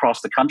 to get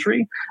across the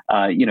country.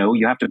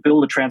 You have to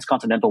build a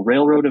transcontinental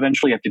railroad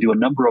eventually. You have to do a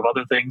number of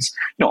other things.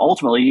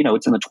 Ultimately,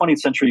 it's in the 20th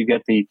century you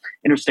get the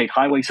interstate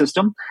highway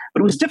system,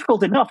 but it was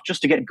difficult enough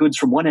just to get goods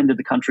from one end of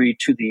the country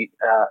to the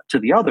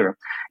other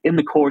in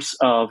the course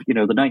of the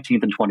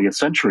 19th and 20th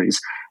centuries.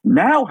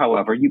 Now,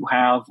 however, you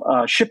have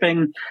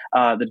shipping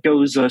that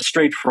goes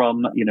straight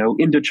from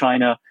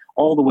Indochina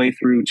all the way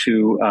through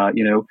to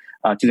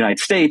the United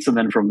States, and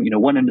then from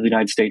one end of the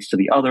United States to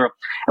the other.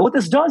 And what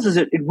this does is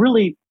it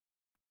really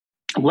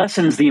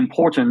lessens the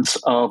importance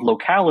of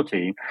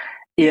locality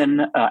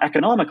in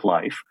economic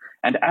life.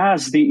 And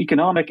as the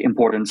economic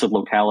importance of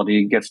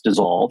locality gets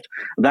dissolved,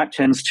 that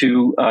tends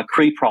to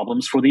create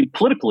problems for the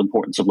political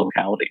importance of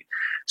locality.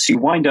 So you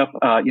wind up,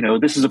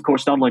 this is, of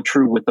course, not only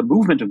true with the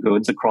movement of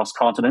goods across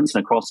continents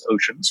and across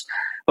oceans,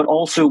 but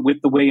also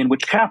with the way in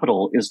which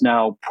capital is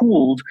now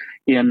pooled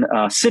in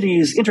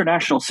cities,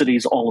 international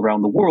cities all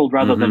around the world,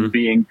 rather mm-hmm. than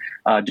being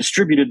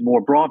distributed more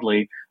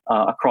broadly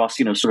across,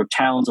 sort of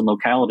towns and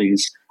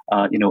localities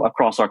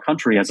across our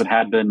country as it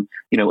had been,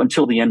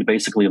 until the end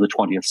basically of the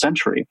 20th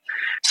century.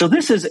 So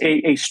this is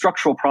a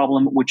structural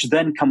problem which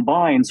then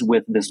combines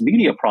with this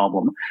media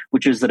problem,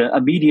 which is that a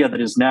media that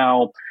is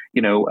now,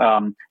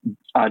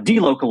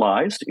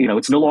 delocalized.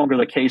 It's no longer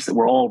the case that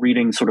we're all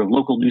reading sort of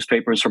local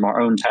newspapers from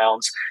our own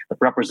towns that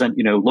represent,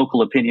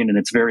 local opinion in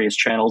its various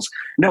channels.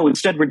 No,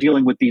 instead we're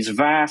dealing with these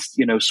vast,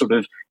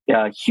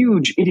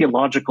 huge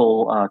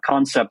ideological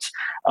concepts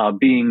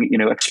being,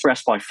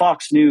 expressed by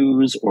Fox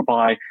News or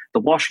by the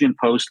Washington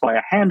Post, by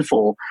a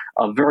handful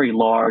of very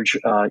large,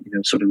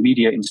 sort of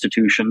media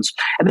institutions.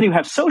 And then you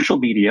have social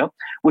media,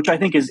 which I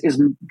think is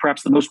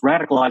perhaps the most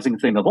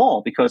radicalizing thing of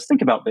all, because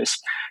think about this,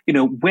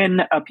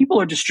 when people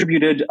are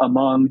distributed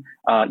among,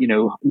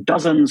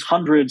 dozens,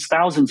 hundreds,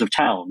 thousands of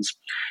towns,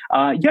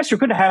 yes, you're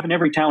going to have in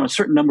every town a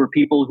certain number of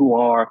people who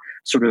are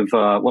sort of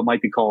what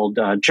might be called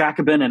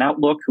Jacobin in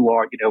outlook, who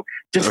are,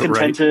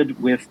 discontented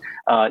right. with,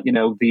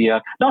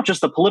 the not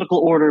just the political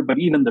order, but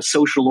even the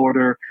social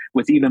order,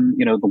 with even,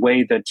 the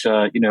way that,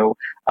 sort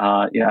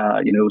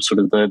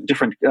of the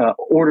different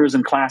orders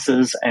and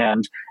classes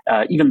and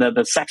even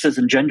the sexes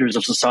and genders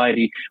of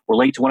society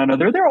relate to one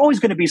another. There are always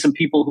going to be some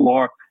people who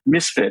are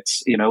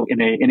misfits, in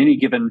any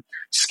given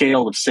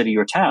scale of city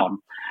or town.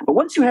 But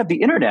once you have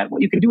the internet,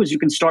 what you can do is you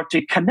can start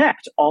to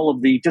connect all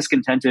of the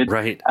discontented,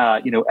 right.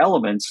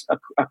 Elements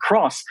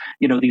across,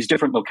 these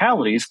different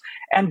localities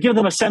and give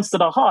them a sense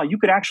that, you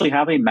could actually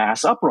have a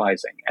mass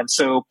uprising. And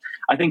so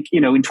I think,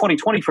 in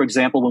 2020, for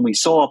example, when we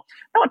saw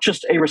not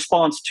just a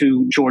response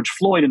to George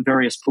Floyd and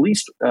various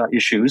police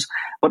issues,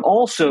 but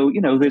also,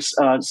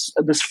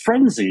 this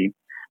frenzy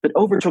that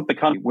overtook the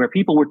country, where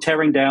people were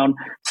tearing down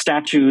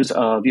statues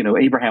of,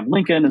 Abraham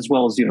Lincoln, as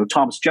well as,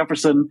 Thomas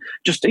Jefferson,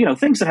 just,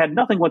 things that had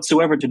nothing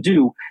whatsoever to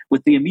do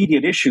with the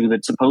immediate issue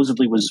that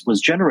supposedly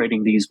was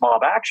generating these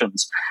mob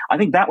actions. I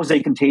think that was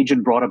a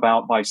contagion brought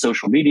about by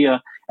social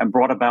media and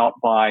brought about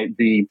by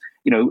the,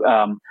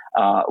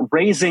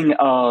 raising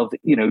of,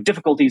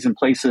 difficulties in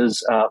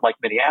places like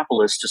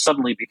Minneapolis to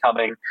suddenly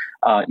becoming,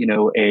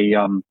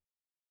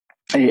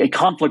 a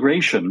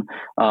conflagration,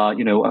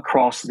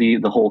 across the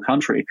whole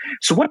country.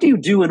 So what do you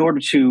do in order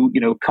to,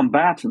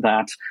 combat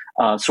that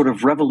sort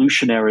of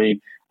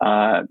revolutionary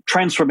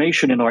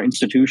transformation in our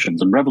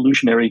institutions and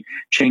revolutionary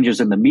changes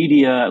in the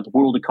media, the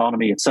world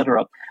economy, et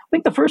cetera? I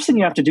think the first thing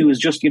you have to do is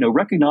just,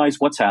 recognize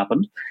what's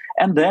happened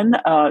and then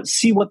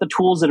see what the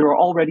tools that are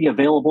already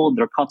available and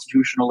that are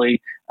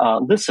constitutionally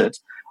licit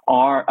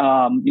are,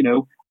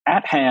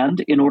 at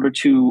hand in order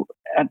to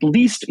at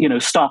least,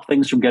 stop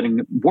things from getting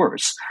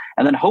worse.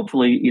 And then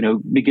hopefully,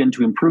 begin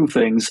to improve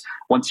things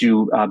once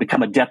you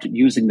become adept at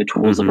using the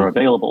tools mm-hmm. that are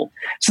available.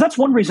 So that's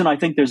one reason I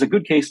think there's a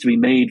good case to be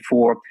made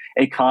for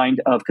a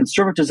kind of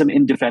conservatism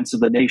in defense of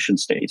the nation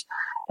state.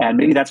 And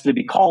maybe that's going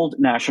to be called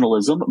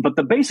nationalism. But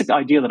the basic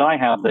idea that I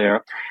have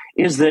there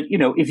is that,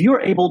 if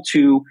you're able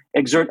to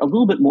exert a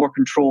little bit more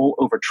control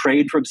over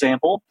trade, for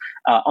example,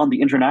 on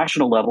the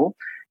international level,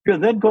 you're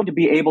then going to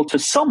be able to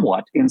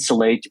somewhat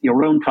insulate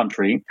your own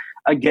country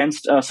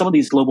against some of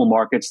these global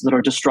markets that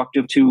are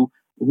destructive to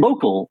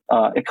local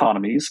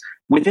economies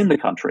within the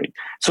country.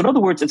 So in other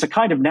words, it's a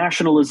kind of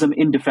nationalism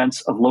in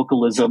defense of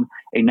localism,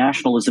 a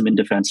nationalism in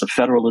defense of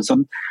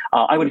federalism.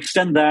 I would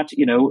extend that,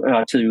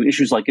 to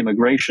issues like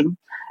immigration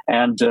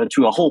and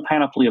to a whole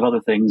panoply of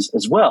other things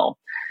as well.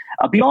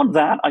 Beyond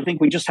that, I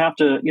think we just have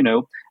to,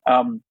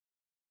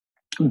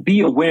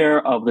 be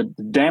aware of the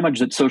damage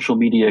that social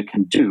media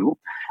can do.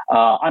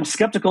 I'm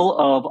skeptical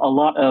of a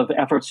lot of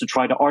efforts to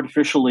try to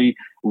artificially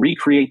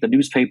recreate the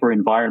newspaper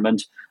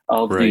environment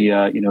of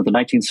right. the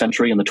 19th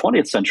century and the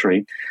 20th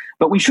century.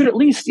 But we should at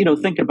least,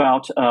 think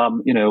about,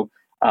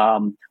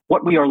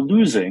 what we are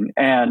losing,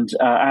 and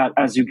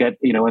as you get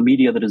a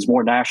media that is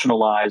more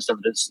nationalized and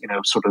that is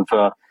sort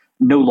of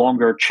no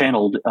longer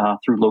channeled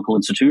through local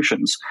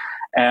institutions,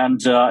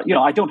 and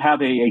I don't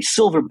have a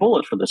silver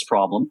bullet for this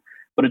problem.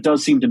 But it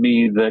does seem to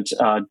me that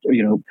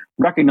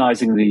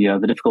recognizing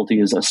the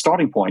difficulty is a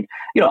starting point.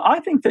 I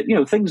think that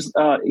things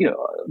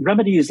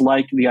remedies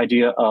like the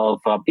idea of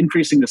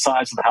increasing the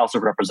size of the House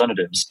of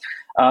Representatives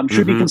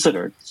should be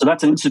considered. So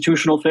that's an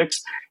institutional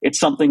fix. It's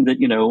something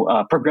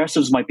that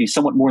progressives might be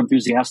somewhat more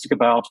enthusiastic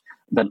about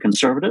than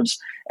conservatives.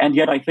 And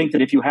yet, I think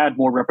that if you had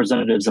more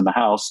representatives in the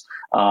House,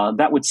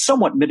 that would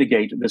somewhat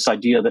mitigate this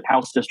idea that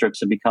House districts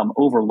have become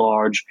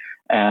overlarge.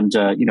 And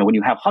when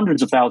you have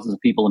hundreds of thousands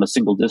of people in a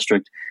single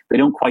district, they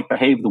don't quite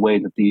behave the way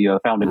that the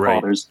founding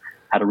fathers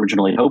had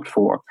originally hoped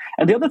for.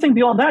 And the other thing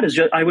beyond that is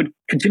I would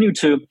continue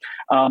to,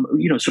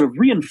 sort of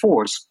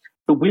reinforce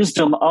the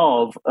wisdom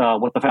of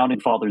what the founding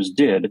fathers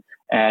did,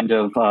 and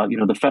of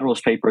the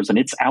Federalist Papers and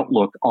its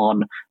outlook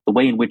on the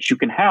way in which you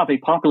can have a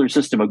popular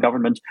system of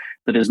government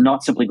that is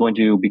not simply going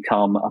to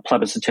become a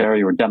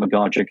plebiscitary or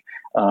demagogic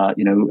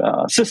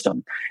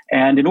system.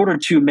 And in order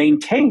to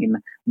maintain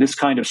this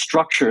kind of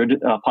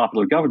structured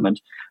popular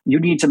government, you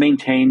need to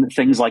maintain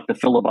things like the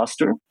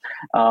filibuster,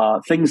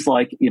 things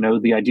like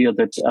the idea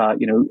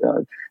that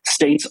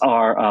states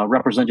are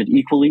represented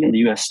equally in the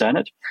U.S.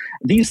 Senate.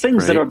 These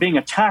things that are being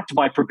attacked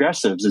by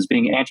progressives as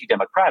being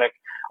anti-democratic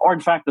are in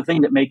fact the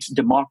thing that makes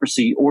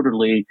democracy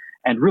orderly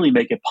and really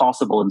make it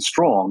possible and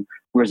strong.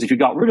 Whereas if you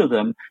got rid of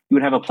them, you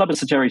would have a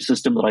plebiscitary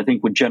system that I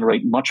think would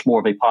generate much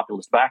more of a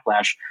populist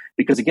backlash,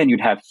 because again,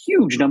 you'd have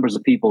huge numbers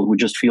of people who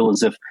just feel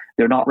as if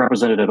they're not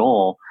represented at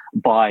all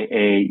by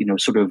a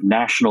sort of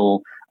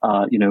national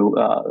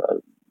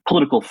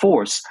political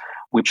force,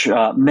 which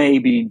may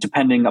be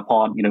depending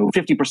upon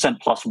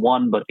 50% plus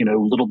one, but a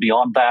little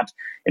beyond that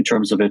in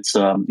terms of its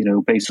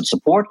base of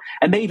support,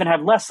 and may even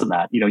have less than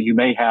that. You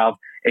may have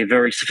a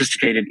very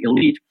sophisticated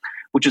elite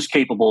which is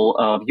capable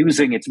of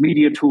using its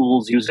media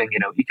tools, using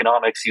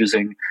economics,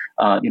 using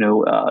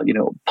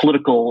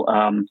political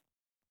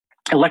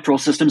electoral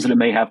systems that it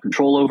may have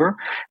control over,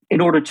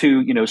 in order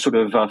to sort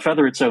of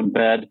feather its own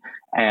bed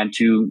and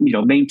to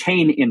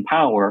maintain in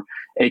power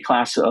a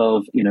class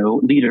of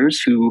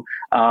leaders who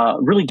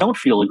really don't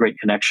feel a great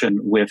connection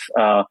with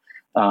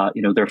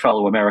their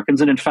fellow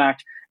Americans, and in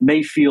fact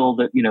may feel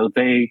that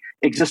they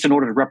exist in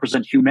order to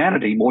represent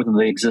humanity more than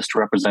they exist to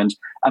represent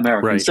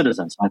American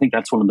citizens. I think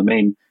that's one of the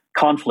main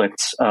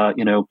conflicts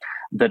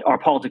that our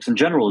politics in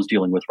general is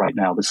dealing with right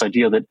now. This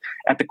idea that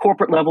at the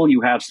corporate level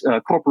you have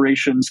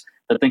corporations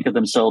that think of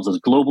themselves as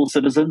global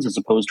citizens as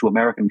opposed to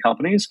American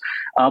companies,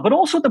 but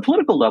also at the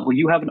political level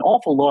you have an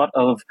awful lot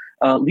of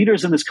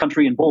leaders in this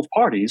country in both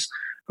parties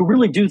who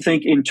really do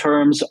think in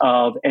terms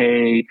of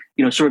a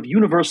sort of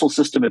universal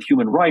system of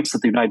human rights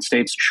that the United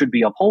States should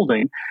be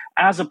upholding,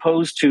 as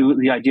opposed to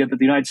the idea that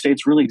the United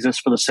States really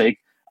exists for the sake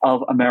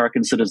of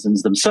American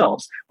citizens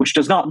themselves, which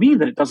does not mean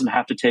that it doesn't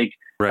have to take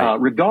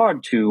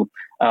regard to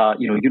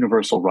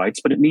universal rights,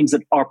 but it means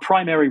that our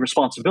primary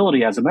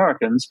responsibility as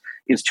Americans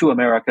is to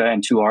America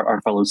and to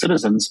our fellow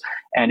citizens.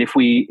 And if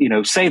we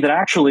say that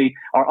actually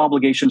our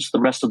obligations to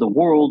the rest of the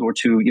world, or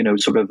to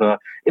sort of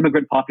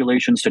immigrant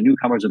populations, to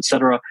newcomers,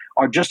 etc.,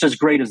 are just as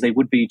great as they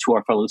would be to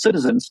our fellow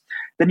citizens,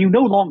 then you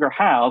no longer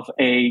have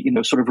a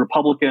sort of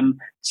Republican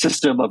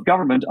system of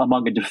government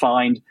among a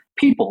defined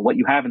people. What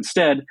you have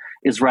instead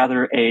is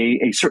rather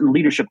a certain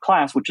leadership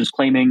class, which is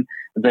claiming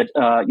that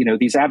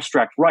these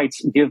abstract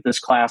rights give this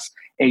class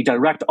a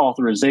direct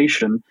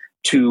authorization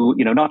to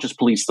not just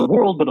police the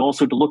world, but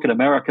also to look at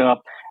America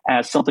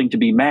as something to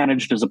be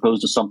managed as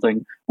opposed to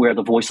something where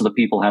the voice of the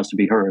people has to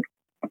be heard.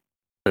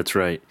 That's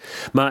right.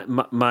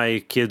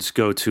 My kids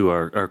go to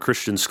our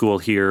Christian school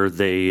here.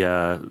 They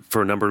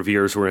for a number of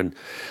years were in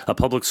a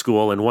public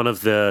school, and one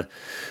of the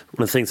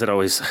things that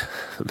always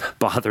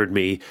bothered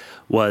me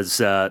was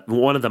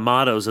one of the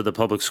mottos of the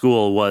public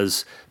school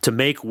was to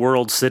make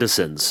world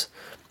citizens.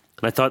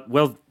 And I thought,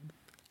 well,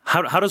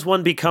 how does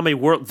one become a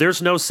world?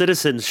 There's no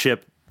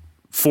citizenship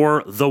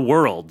for the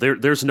world.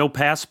 There's no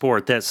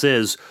passport that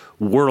says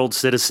world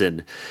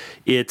citizen.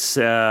 It's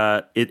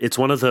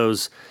one of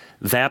those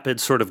vapid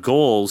sort of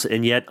goals,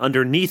 and yet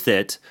underneath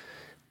it,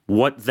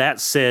 what that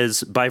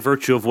says by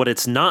virtue of what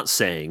it's not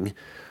saying,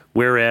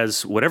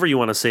 whereas whatever you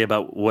want to say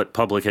about what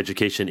public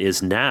education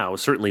is now,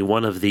 certainly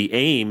one of the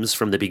aims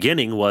from the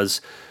beginning was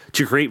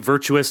to create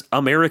virtuous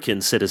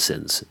American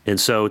citizens. And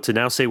so to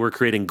now say we're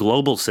creating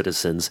global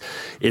citizens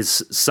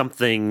is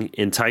something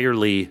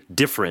entirely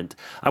different.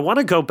 I want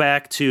to go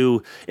back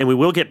to, and we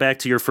will get back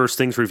to your First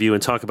Things review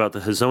and talk about the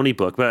Hazony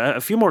book, but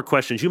a few more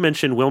questions. You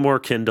mentioned Wilmore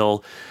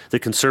Kindle, The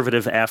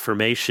Conservative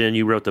Affirmation.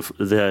 You wrote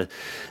the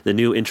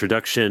new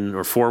introduction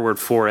or foreword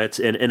for it,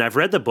 and I've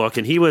read the book,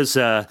 and he was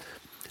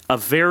a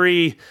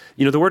very,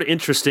 the word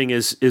interesting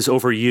is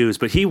overused,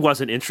 but he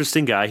was an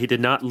interesting guy. He did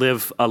not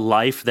live a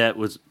life that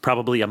was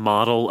probably a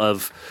model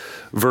of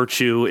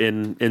virtue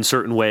in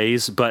certain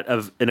ways, but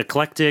of an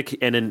eclectic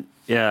and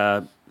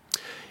an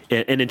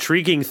an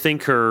intriguing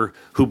thinker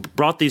who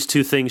brought these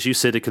two things, you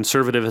said, a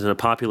conservative and a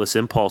populist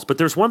impulse. But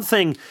there's one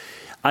thing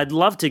I'd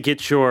love to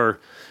get your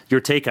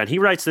take on. He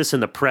writes this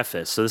in the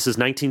preface. So this is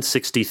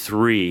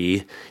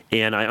 1963,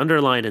 and I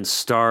underlined and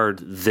starred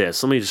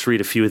this. Let me just read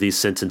a few of these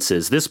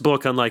sentences. This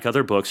book, unlike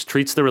other books,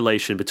 treats the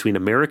relation between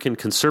American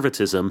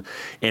conservatism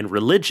and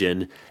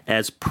religion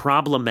as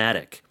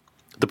problematic.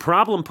 The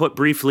problem, put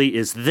briefly,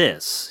 is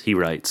this, he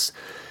writes.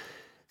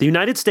 The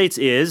United States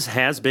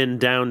has been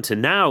down to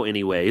now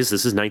anyways,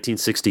 this is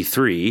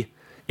 1963,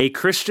 a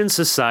Christian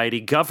society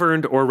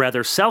governed, or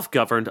rather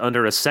self-governed,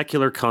 under a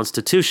secular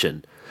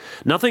constitution.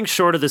 Nothing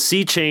short of the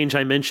sea change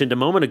I mentioned a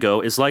moment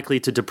ago is likely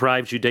to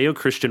deprive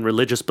Judeo-Christian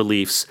religious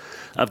beliefs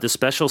of the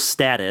special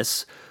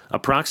status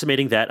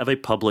approximating that of a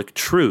public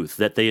truth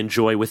that they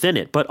enjoy within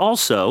it. But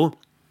also,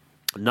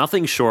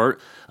 nothing short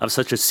of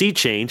such a sea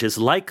change is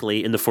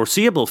likely in the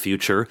foreseeable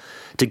future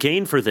to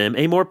gain for them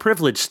a more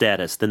privileged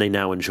status than they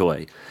now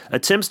enjoy.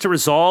 Attempts to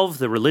resolve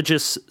the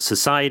religious,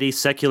 society,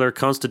 secular,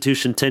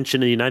 constitution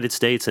tension in the United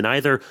States in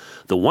either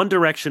the one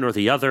direction or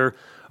the other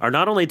are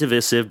not only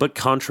divisive, but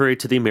contrary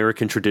to the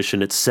American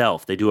tradition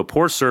itself. They do a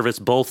poor service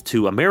both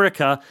to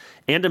America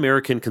and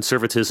American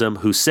conservatism,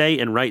 who say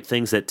and write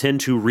things that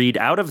tend to read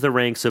out of the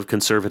ranks of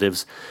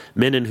conservatives,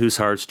 men in whose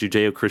hearts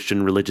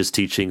Judeo-Christian religious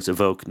teachings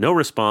evoke no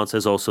response,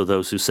 as also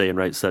those who say and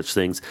write such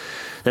things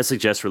that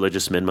suggest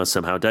religious men must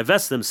somehow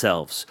divest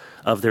themselves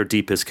of their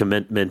deepest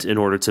commitment in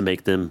order to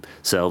make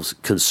themselves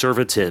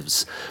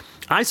conservatives.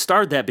 I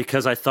starred that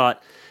because I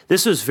thought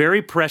this was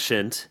very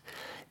prescient,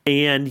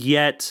 and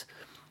yet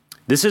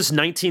this is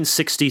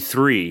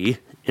 1963,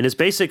 and his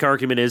basic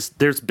argument is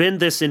there's been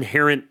this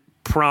inherent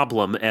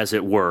problem, as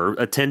it were,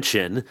 a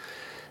tension,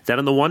 that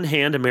on the one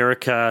hand,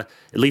 America,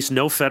 at least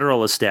no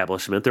federal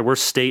establishment, there were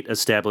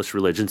state-established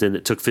religions, and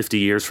it took 50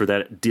 years for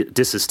that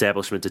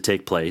disestablishment to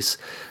take place.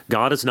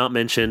 God is not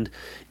mentioned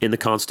in the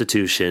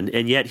Constitution,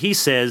 and yet he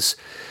says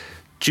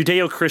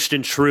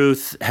Judeo-Christian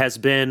truth has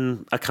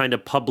been a kind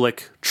of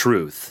public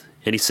truth.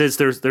 And he says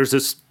there's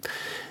this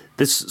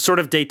sort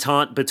of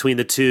détente between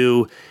the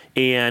two,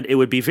 and it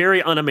would be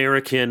very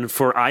un-American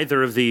for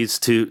either of these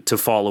to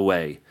fall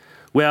away.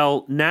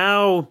 Well,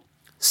 now,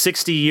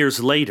 60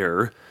 years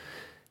later,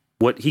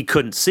 what he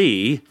couldn't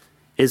see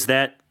is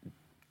that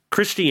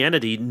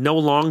Christianity no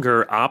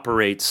longer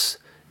operates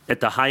at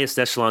the highest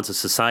echelons of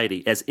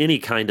society as any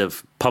kind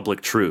of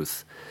public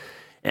truth.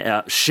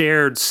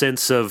 Shared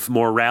sense of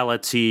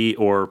morality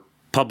or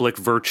public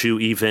virtue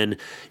even.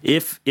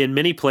 If in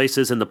many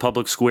places in the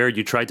public square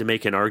you tried to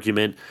make an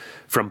argument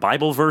from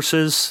Bible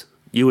verses,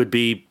 you would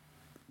be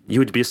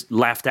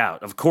laughed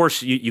out. Of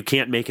course, you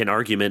can't make an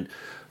argument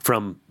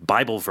from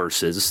Bible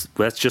verses.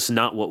 That's just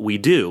not what we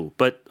do.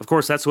 But of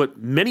course, that's what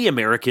many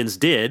Americans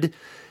did,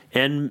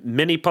 and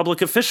many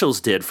public officials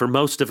did for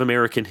most of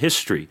American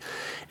history.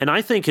 And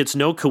I think it's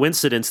no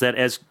coincidence that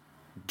as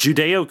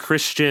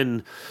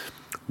Judeo-Christian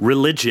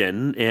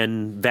religion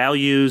and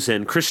values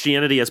and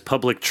Christianity as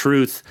public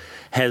truth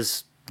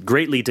has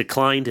greatly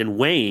declined and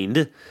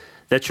waned,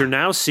 that you're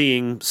now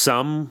seeing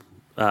some,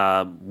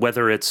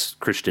 whether it's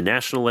Christian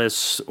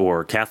nationalists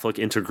or Catholic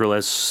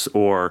integralists,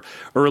 or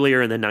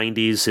earlier in the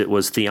 90s it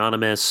was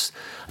theonomists.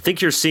 I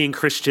think you're seeing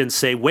Christians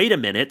say, wait a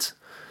minute,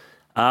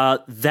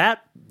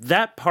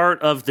 that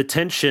part of the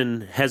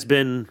tension has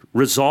been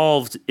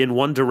resolved in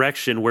one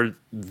direction where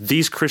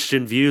these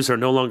Christian views are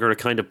no longer a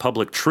kind of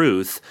public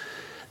truth.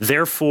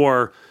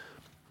 Therefore,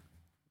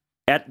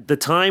 at the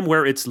time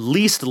where it's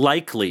least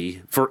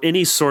likely for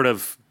any sort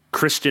of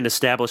Christian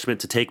establishment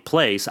to take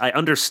place, I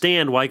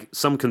understand why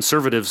some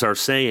conservatives are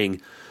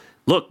saying,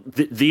 look,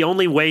 the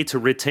only way to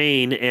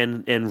retain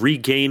and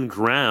regain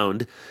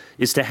ground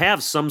is to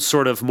have some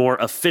sort of more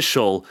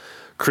official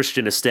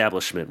Christian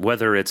establishment,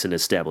 whether it's an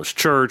established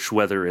church,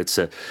 whether it's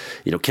a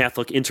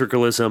Catholic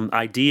integralism,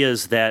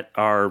 ideas that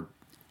are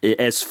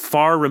as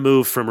far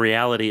removed from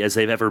reality as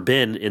they've ever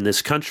been in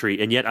this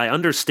country. And yet I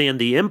understand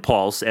the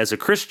impulse. As a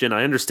Christian,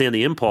 I understand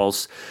the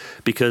impulse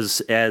because,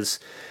 as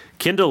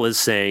Kendall is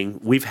saying,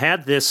 we've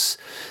had this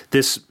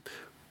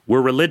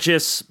we're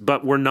religious,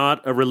 but we're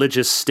not a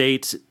religious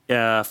state,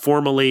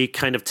 formally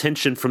kind of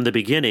tension from the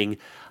beginning.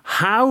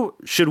 How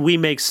should we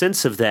make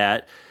sense of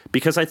that?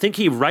 Because I think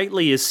he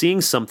rightly is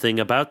seeing something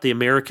about the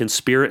American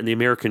spirit and the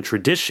American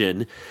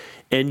tradition.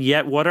 And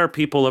yet, what are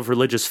people of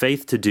religious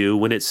faith to do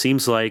when it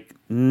seems like,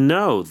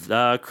 no,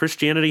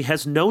 Christianity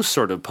has no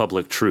sort of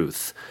public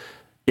truth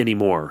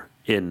anymore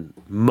in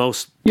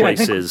most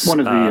places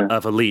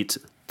of elite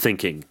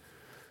thinking?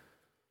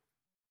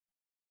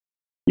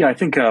 Yeah, I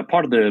think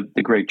part of the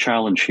great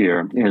challenge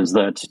here is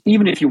that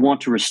even if you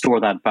want to restore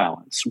that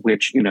balance,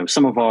 which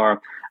some of our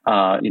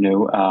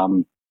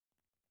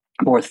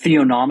more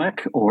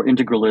theonomic or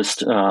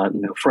integralist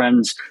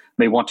friends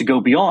may want to go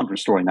beyond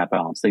restoring that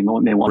balance. They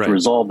may want to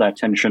resolve that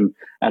tension,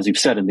 as you've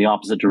said, in the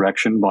opposite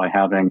direction by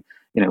having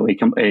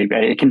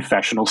a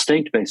confessional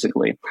state,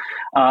 basically.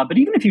 But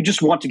even if you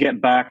just want to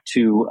get back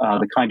to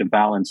the kind of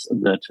balance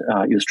that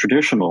is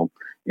traditional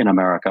in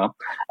America,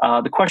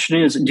 the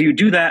question is, do you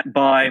do that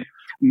by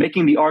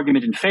making the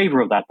argument in favor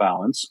of that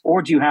balance,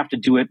 or do you have to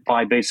do it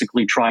by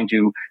basically trying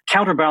to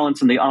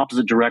counterbalance in the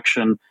opposite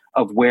direction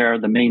of where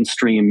the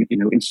mainstream,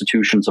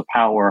 institutions of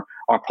power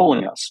are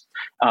pulling us?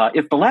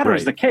 If the latter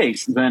is the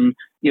case, then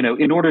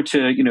in order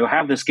to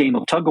have this game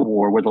of tug of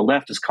war where the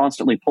left is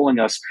constantly pulling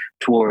us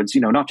towards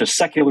not just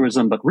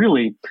secularism but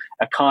really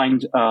a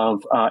kind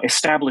of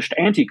established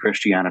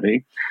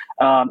anti-Christianity,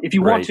 if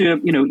you want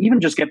to even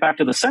just get back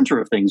to the center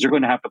of things, you're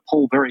going to have to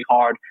pull very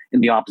hard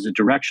in the opposite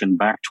direction,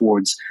 back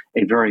towards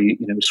a very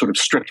sort of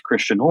strict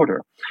Christian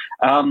order.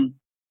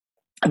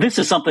 This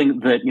is something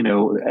that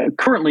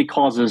currently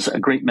causes a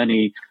great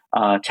many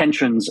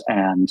tensions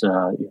and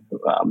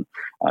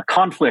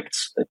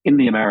conflicts in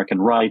the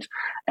American right.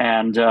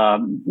 And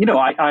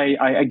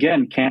I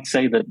again can't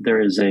say that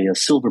there is a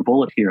silver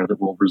bullet here that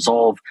will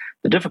resolve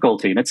the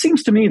difficulty. And it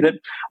seems to me that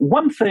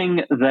one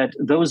thing that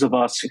those of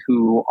us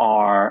who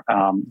are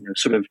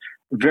sort of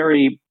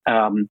very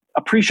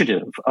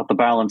appreciative of the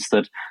balance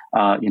that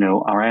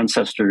our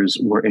ancestors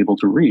were able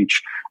to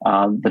reach,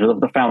 that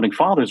the founding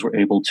fathers were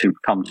able to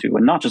come to,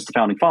 and not just the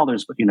founding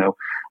fathers, but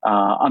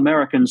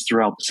Americans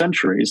throughout the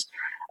centuries.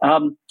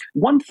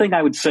 One thing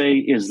I would say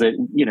is that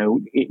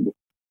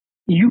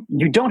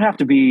you don't have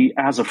to be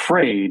as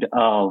afraid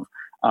of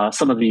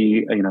some of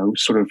the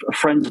sort of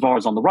friends of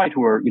ours on the right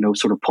who are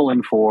sort of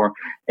pulling for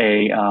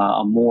a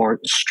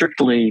more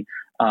strictly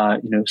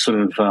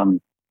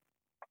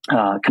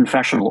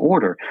confessional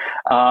order.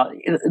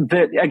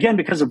 Again,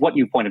 because of what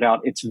you pointed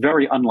out, it's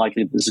very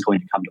unlikely that this is going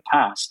to come to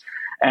pass.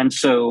 And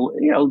so,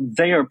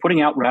 they are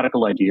putting out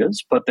radical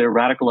ideas, but they're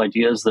radical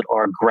ideas that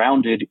are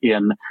grounded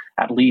in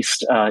at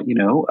least,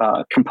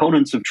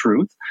 components of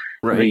truth.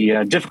 Right.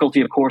 The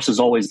difficulty, of course, is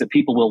always that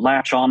people will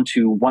latch on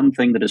to one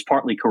thing that is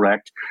partly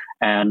correct.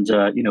 And,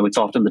 it's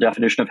often the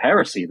definition of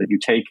heresy, that you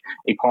take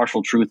a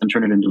partial truth and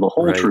turn it into the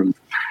whole truth.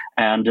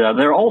 And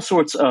there are all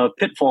sorts of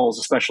pitfalls,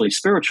 especially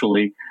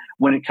spiritually,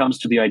 when it comes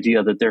to the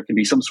idea that there can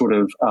be some sort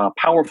of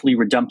powerfully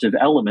redemptive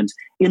element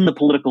in the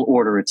political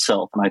order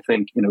itself. And I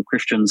think,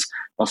 Christians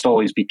must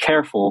always be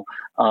careful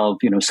of,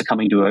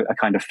 succumbing to a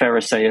kind of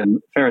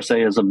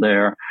Pharisaism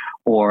there,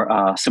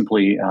 or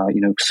simply,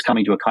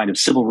 succumbing to a kind of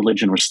civil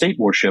religion or state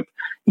worship,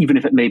 even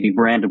if it may be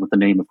branded with the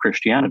name of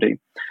Christianity.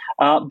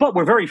 But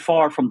we're very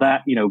far from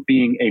that,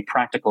 being a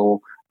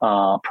practical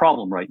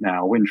problem right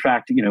now. In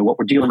fact, what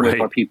we're dealing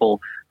with are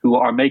people who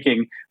are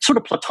making sort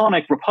of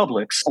Platonic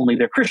republics, only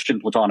they're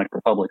Christian Platonic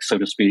republics, so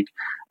to speak,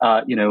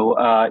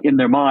 in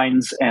their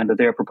minds, and that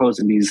they're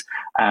proposing these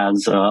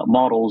as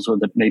models or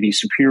that may be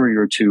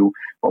superior to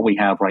what we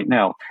have right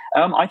now.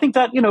 I think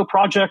that,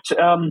 project,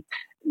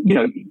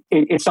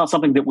 it's not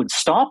something that would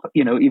stop,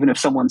 even if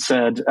someone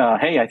said,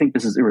 hey, I think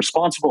this is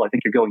irresponsible. I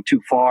think you're going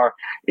too far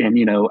in,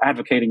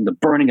 advocating the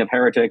burning of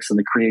heretics and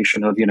the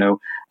creation of,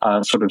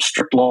 sort of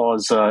strict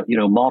laws,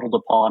 modeled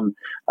upon,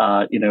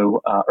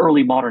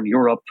 early modern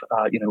Europe,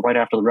 right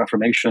after the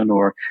Reformation,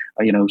 or,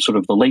 sort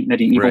of the late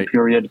medieval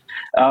period.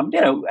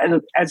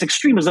 As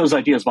extreme as those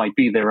ideas might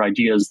be, they're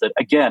ideas that,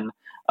 again,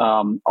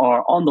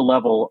 are on the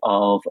level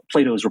of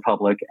Plato's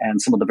Republic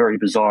and some of the very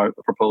bizarre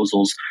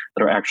proposals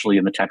that are actually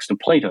in the text of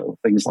Plato.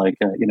 Things like,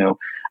 there's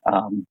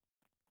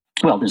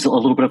a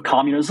little bit of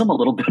communism, a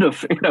little bit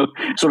of,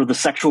 sort of the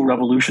sexual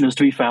revolution is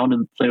to be found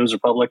in Plato's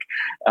Republic.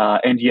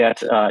 And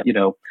yet,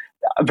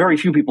 very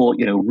few people,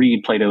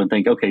 read Plato and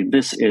think, okay,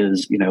 this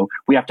is,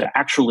 we have to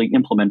actually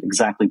implement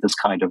exactly this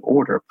kind of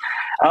order.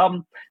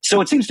 So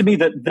it seems to me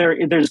that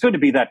there's going to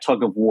be that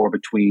tug of war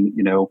between,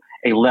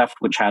 a left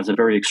which has a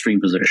very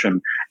extreme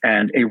position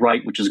and a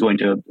right which is going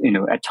to,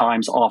 at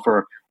times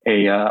offer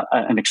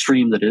an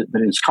extreme that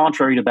is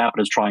contrary to that,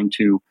 but is trying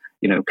to,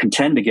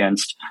 contend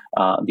against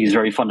these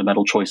very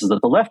fundamental choices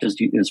that the left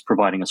is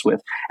providing us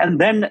with. And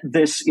then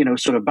this,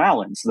 sort of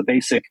balance, the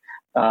basic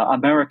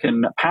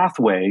American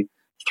pathway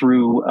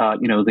through,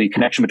 the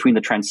connection between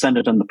the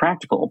transcendent and the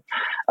practical.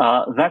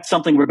 That's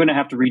something we're going to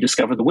have to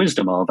rediscover the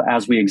wisdom of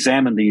as we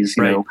examine these,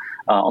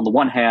 on the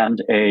one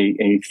hand,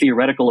 a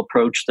theoretical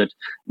approach that,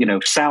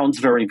 sounds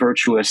very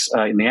virtuous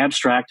in the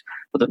abstract,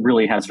 but that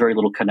really has very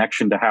little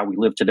connection to how we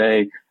live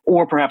today,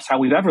 or perhaps how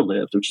we've ever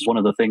lived, which is one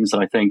of the things that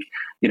I think,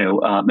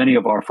 many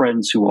of our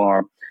friends who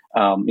are,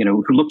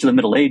 who look to the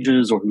Middle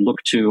Ages or who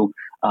look to,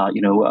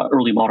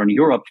 early modern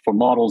Europe for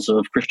models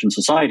of Christian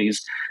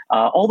societies,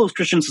 all those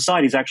Christian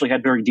societies actually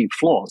had very deep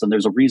flaws. And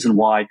there's a reason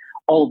why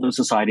all of those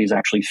societies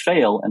actually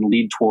fail and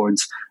lead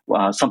towards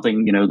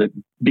something, that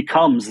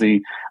becomes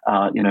the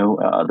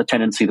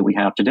tendency that we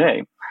have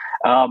today.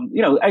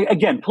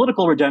 Again,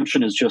 political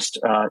redemption is just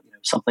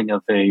something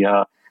of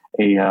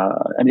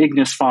an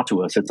ignis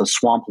fatuus. It's a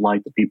swamp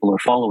light that people are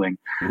following.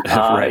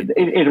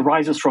 It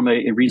arises from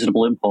a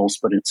reasonable impulse,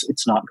 but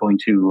it's not going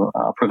to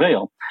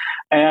prevail.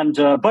 And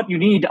but you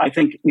need, I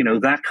think,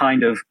 that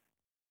kind of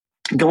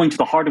going to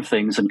the heart of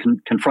things and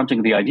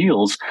confronting the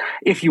ideals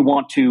if you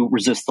want to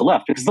resist the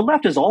left, because the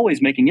left is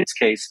always making its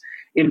case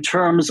in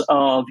terms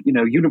of,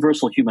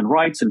 universal human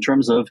rights, in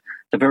terms of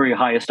the very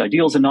highest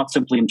ideals, and not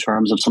simply in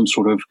terms of some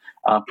sort of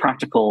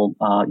practical,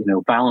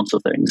 balance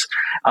of things.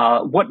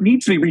 What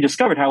needs to be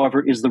rediscovered,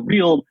 however, is the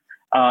real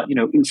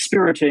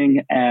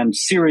inspiriting and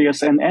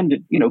serious and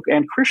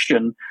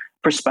Christian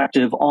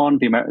perspective on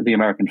the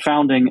American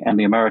founding and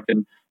the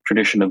American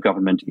tradition of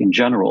government in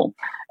general.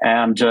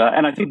 And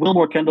I think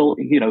Wilmore Kendall,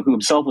 who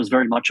himself was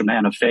very much a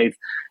man of faith,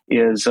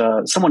 is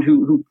someone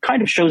who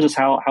kind of shows us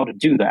how to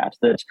do that.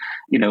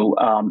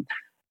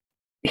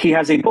 He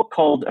has a book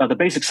called The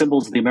Basic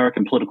Symbols of the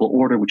American Political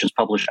Order, which is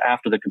published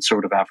after the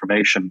Conservative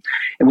Affirmation,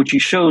 in which he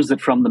shows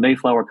that from the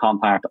Mayflower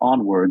Compact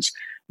onwards,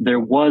 there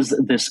was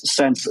this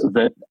sense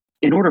that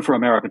in order for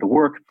America to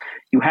work,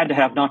 you had to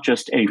have not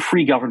just a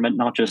free government,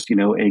 not just,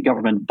 a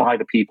government by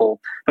the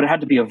people, but it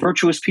had to be a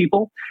virtuous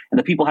people, and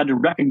the people had to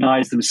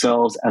recognize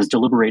themselves as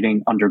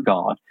deliberating under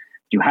God.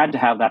 You had to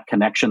have that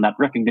connection, that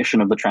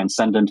recognition of the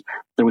transcendent.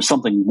 There was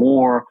something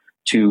more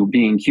to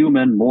being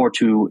human, more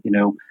to,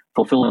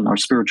 fulfilling our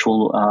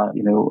spiritual,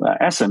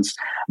 essence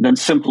than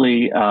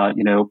simply,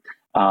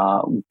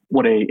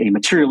 what a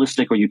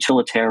materialistic or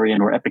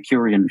utilitarian or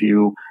Epicurean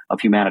view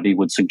of humanity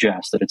would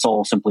suggest, that it's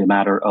all simply a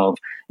matter of,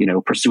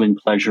 pursuing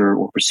pleasure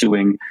or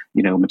pursuing,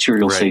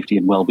 material Right. safety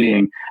and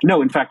well-being.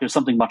 No, in fact, there's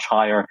something much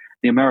higher.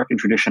 The American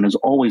tradition has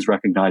always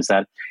recognized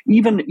that.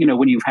 Even,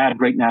 when you've had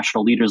great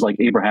national leaders like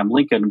Abraham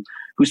Lincoln,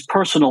 whose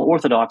personal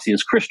orthodoxy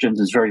as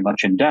Christians is very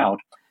much in doubt,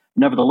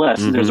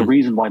 nevertheless, there's a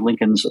reason why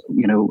Lincoln's,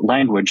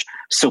 language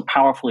so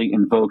powerfully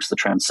invokes the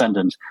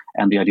transcendent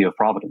and the idea of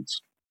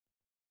providence.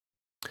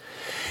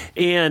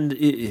 And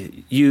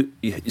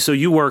so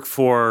you work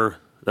for,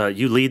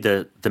 you lead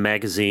the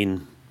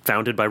magazine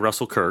founded by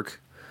Russell Kirk,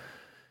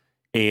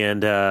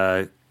 and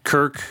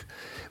Kirk,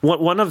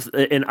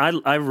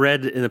 I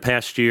read in the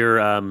past year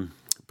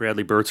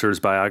Bradley Burtzer's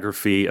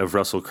biography of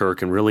Russell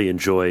Kirk and really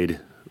enjoyed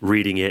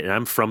reading it. And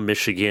I'm from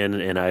Michigan,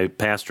 and I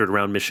pastored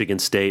around Michigan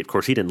State. Of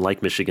course, he didn't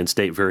like Michigan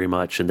State very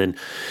much, and then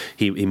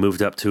he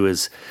moved up to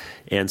his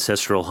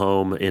ancestral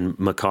home in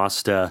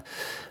Mecosta.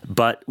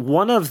 But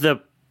one of the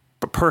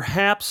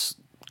perhaps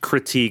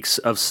critiques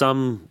of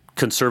some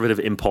conservative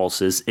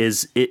impulses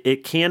is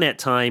it can at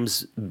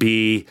times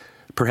be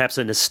perhaps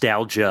a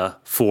nostalgia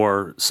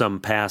for some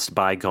past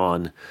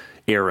bygone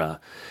era.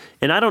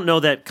 And I don't know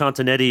that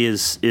Continetti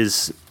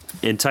is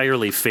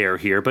entirely fair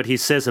here, but he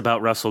says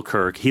about Russell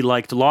Kirk, he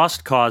liked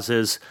lost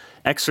causes,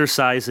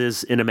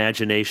 exercises in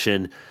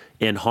imagination,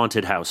 and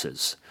haunted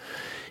houses.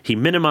 He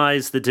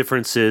minimized the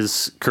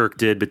differences Kirk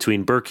did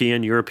between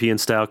Burkean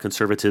European-style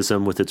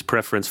conservatism with its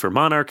preference for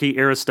monarchy,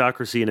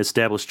 aristocracy, and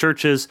established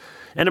churches,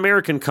 and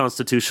American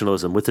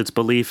constitutionalism with its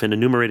belief in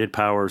enumerated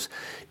powers,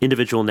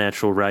 individual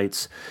natural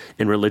rights,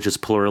 and religious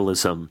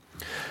pluralism.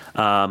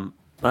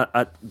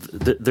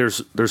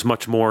 There's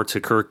much more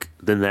to Kirk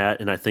than that,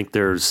 and I think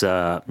there's,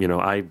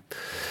 I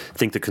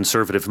think the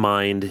conservative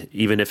mind,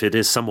 even if it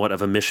is somewhat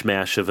of a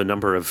mishmash of a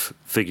number of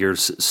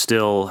figures,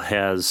 still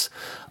has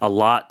a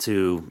lot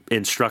to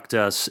instruct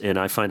us, and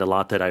I find a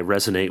lot that I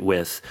resonate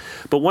with.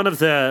 But one of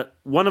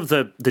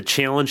the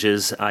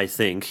challenges, I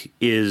think,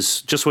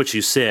 is just what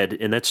you said,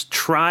 and that's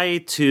try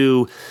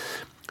to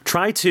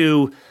try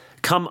to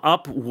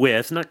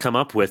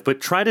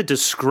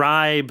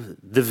describe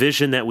the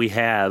vision that we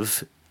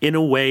have in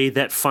a way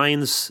that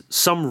finds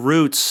some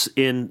roots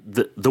in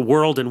the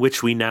world in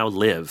which we now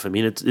live. I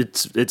mean,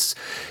 it's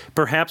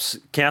perhaps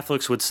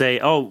Catholics would say,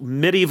 oh,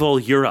 medieval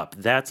Europe,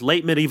 that's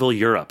late medieval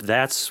Europe.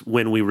 That's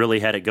when we really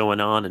had it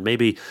going on. And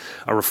maybe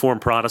a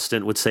Reformed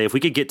Protestant would say, if we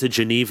could get to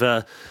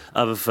Geneva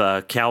of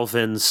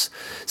Calvin's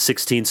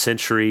 16th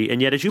century.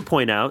 And yet, as you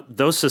point out,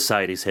 those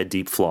societies had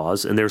deep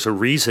flaws. And there's a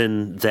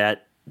reason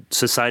that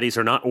societies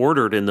are not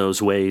ordered in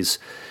those ways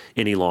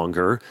any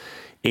longer.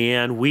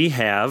 And we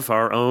have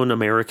our own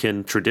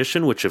American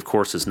tradition, which of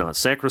course is not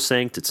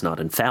sacrosanct, it's not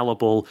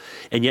infallible,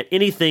 and yet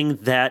anything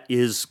that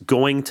is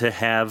going to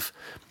have,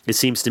 it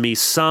seems to me,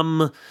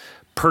 some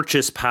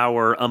purchase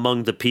power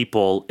among the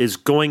people is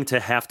going to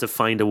have to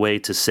find a way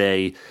to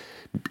say,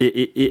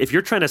 if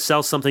you're trying to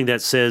sell something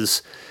that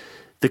says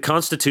the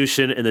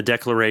Constitution and the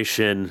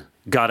Declaration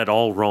got it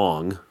all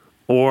wrong,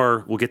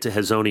 or we'll get to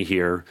Hazony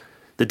here,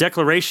 the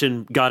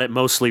Declaration got it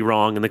mostly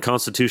wrong and the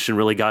Constitution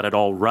really got it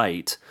all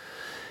right,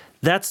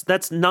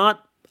 that's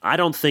not, I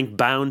don't think,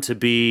 bound to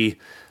be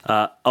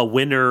a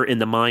winner in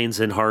the minds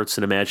and hearts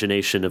and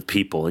imagination of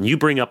people. And you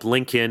bring up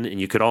Lincoln,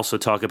 and you could also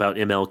talk about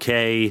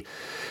MLK.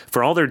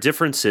 For all their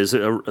differences,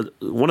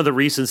 one of the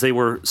reasons they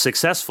were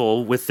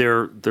successful with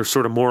their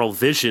sort of moral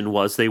vision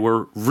was they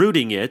were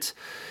rooting it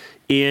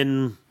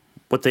in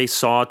what they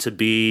saw to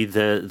be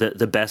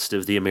the best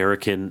of the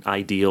American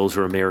ideals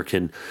or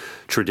American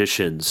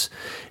traditions.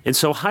 And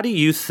so how do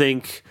you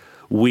think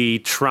we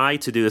try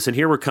to do this? And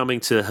here we're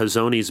coming to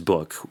Hazony's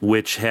book,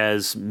 which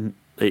has,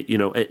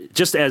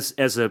 just as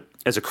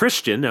a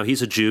Christian, now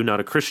he's a Jew,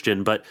 not a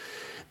Christian, but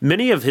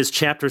many of his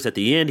chapters at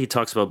the end, he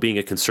talks about being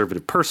a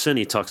conservative person,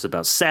 he talks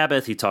about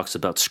Sabbath, he talks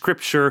about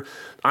Scripture.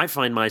 I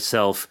find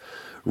myself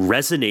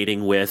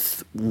resonating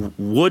with,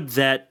 would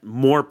that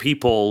more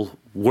people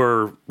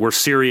were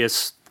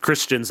serious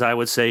Christians, I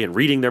would say, and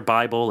reading their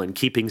Bible and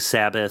keeping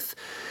Sabbath.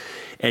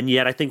 And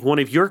yet I think one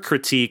of your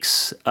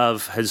critiques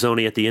of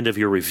Hazony at the end of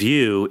your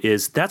review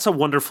is that's a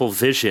wonderful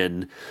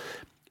vision,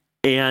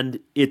 And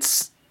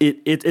it's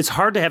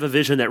hard to have a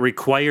vision that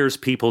requires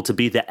people to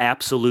be the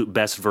absolute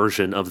best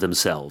version of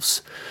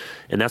themselves.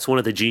 And that's one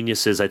of the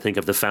geniuses, I think,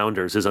 of the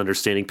founders, is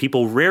understanding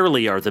people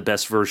rarely are the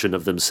best version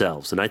of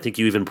themselves. And I think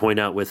you even point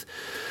out with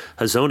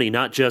Hazony,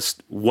 not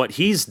just what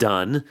he's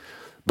done,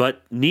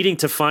 but needing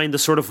to find the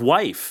sort of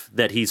wife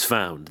that he's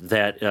found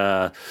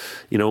that,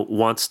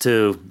 wants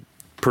to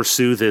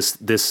pursue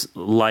this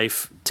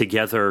life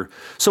together.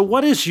 So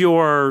what is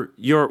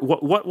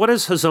what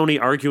is Hazony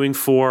arguing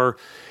for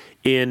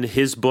in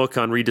his book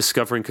on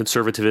rediscovering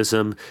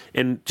conservatism?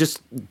 And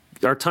just,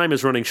 our time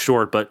is running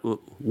short, but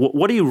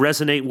what do you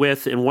resonate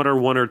with, and what are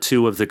one or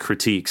two of the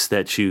critiques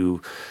that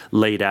you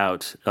laid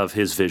out of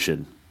his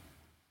vision?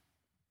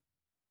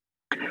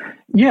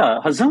 Yeah,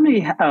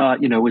 Hazony,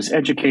 was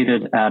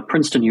educated at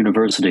Princeton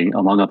University,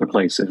 among other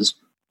places.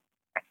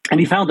 And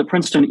he found that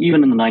Princeton,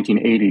 even in the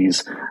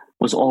 1980s,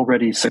 was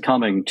already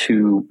succumbing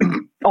to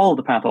all of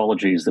the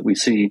pathologies that we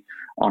see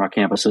on our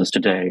campuses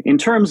today, in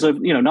terms of,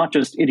 not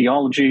just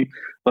ideology,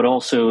 but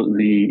also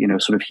the,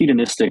 sort of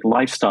hedonistic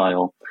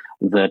lifestyle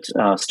that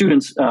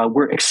students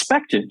were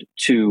expected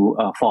to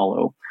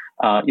follow.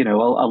 A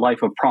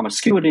life of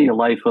promiscuity, a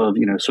life of,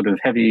 sort of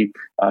heavy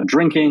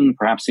drinking,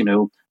 perhaps,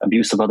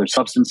 abuse of other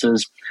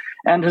substances.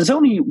 And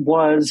Hazony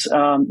was,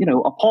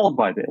 appalled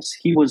by this.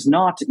 He was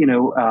not,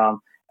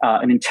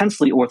 an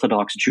intensely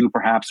Orthodox Jew,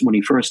 perhaps, when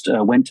he first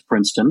went to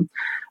Princeton,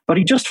 but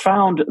he just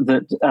found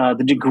that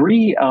the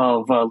degree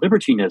of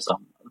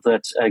libertinism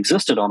that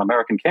existed on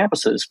American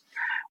campuses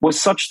was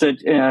such that,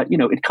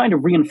 it kind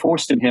of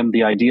reinforced in him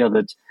the idea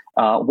that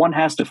one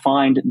has to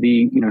find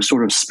the,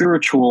 sort of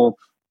spiritual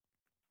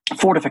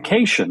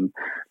fortification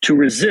to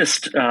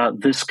resist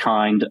this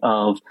kind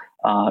of,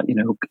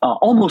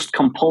 almost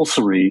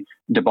compulsory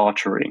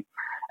debauchery.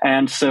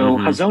 And so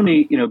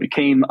Hazony,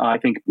 became, I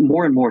think,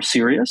 more and more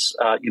serious,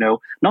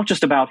 not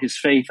just about his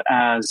faith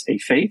as a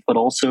faith, but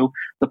also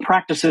the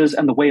practices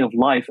and the way of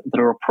life that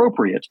are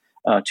appropriate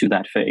to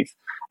that faith.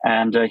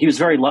 And he was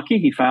very lucky.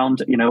 He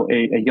found,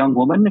 a young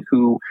woman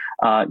who,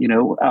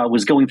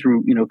 was going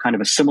through, kind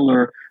of a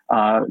similar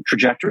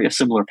trajectory, a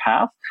similar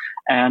path.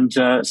 And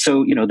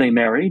so, they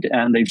married,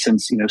 and they've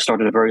since,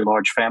 started a very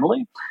large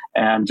family.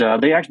 And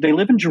they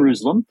live in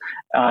Jerusalem.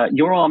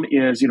 Yoram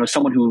is,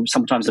 someone who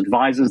sometimes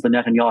advises the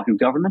Netanyahu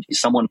government. He's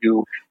someone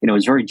who,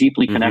 is very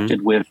deeply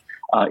connected with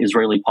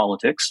Israeli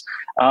politics.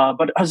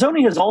 But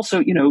Hazony has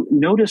also,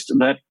 noticed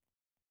that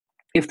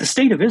if the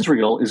state of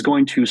Israel is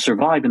going to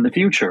survive in the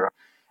future,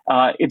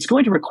 it's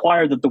going to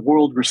require that the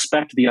world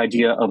respect the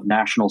idea of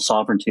national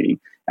sovereignty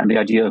and the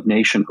idea of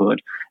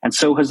nationhood. And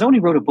so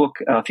Hazony wrote a book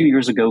a few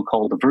years ago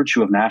called The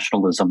Virtue of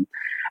Nationalism.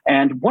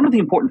 And one of the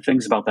important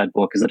things about that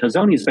book is that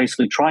Hazony is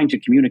basically trying to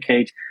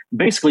communicate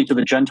basically to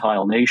the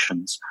Gentile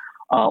nations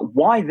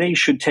why they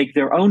should take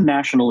their own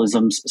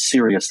nationalisms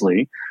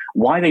seriously,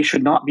 why they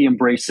should not be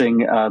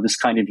embracing this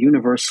kind of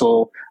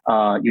universal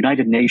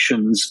United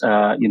Nations,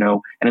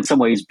 and in some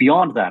ways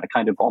beyond that, a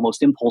kind of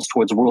almost impulse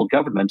towards world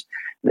government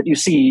that you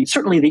see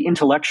certainly the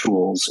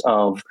intellectuals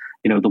of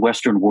the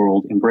Western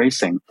world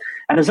embracing.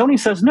 And Hazony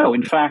says, no,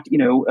 in fact,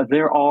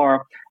 there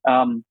are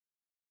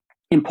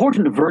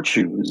important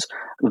virtues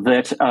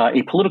that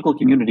a political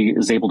community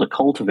is able to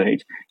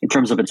cultivate in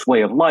terms of its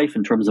way of life,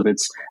 in terms of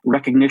its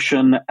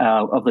recognition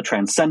of the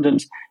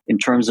transcendent, in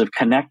terms of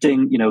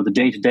connecting, the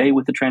day-to-day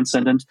with the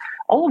transcendent.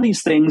 All of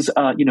these things,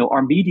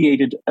 are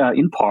mediated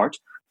in part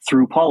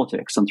through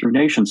politics and through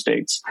nation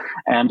states.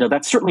 And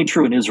that's certainly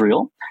true in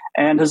Israel.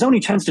 And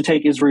Hazony tends to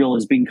take Israel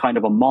as being kind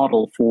of a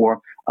model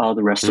for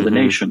the rest of the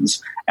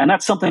nations. And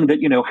that's something that,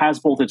 has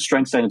both its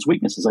strengths and its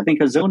weaknesses. I think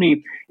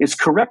Hazony is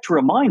correct to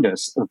remind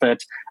us that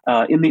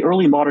in the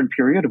early modern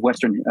period of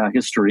Western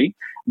history,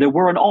 there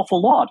were an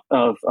awful lot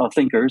of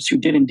thinkers who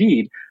did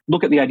indeed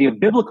look at the idea of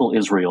biblical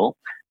Israel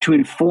to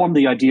inform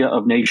the idea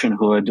of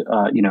nationhood,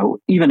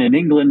 even in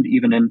England,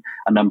 even in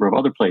a number of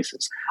other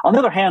places. On the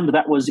other hand,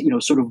 that was,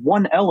 sort of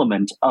one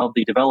element of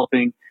the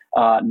developing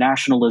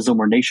nationalism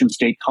or nation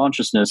state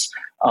consciousness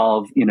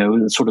of,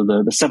 sort of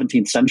the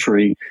 17th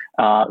century.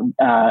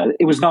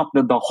 It was not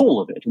the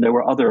whole of it. There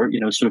were other,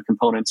 sort of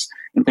components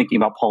in thinking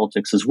about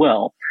politics as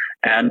well.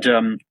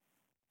 And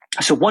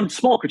so one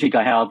small critique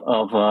I have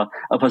of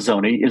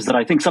Hazony is that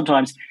I think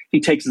sometimes he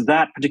takes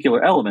that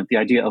particular element, the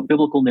idea of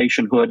biblical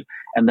nationhood,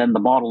 and then the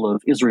model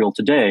of Israel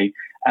today,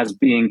 as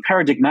being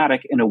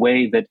paradigmatic in a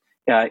way that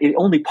it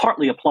only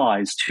partly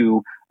applies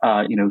to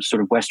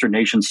sort of Western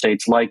nation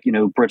states like,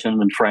 Britain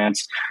and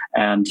France,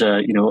 and,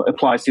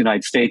 applies to the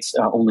United States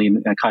only in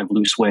a kind of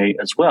loose way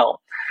as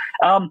well.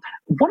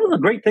 One of the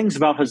great things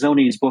about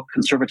Hazony's book,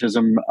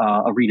 Conservatism,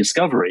 A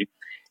Rediscovery,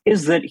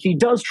 is that he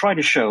does try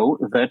to show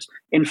that,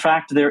 in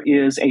fact, there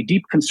is a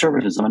deep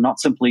conservatism and not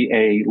simply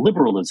a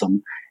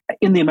liberalism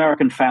in the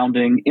American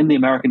founding, in the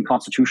American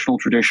constitutional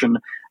tradition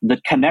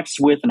that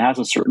connects with and has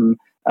a certain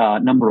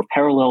number of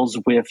parallels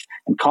with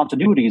and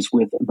continuities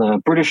with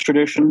the British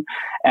tradition.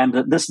 And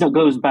this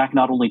goes back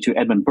not only to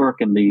Edmund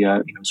Burke in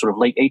the sort of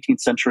late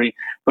 18th century,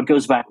 but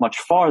goes back much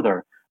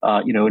farther.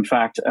 In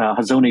fact,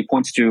 Hazony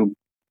points to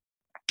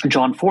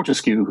John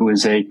Fortescue, who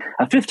is a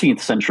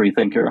 15th century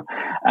thinker,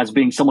 as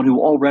being someone who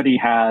already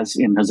has,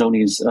 in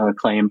Hazony's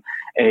claim,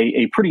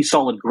 a pretty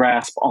solid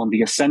grasp on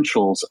the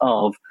essentials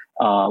of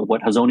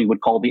what Hazony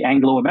would call the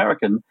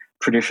Anglo-American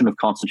tradition of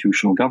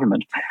constitutional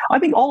government. I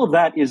think all of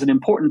that is an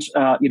important,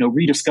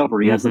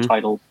 rediscovery, as the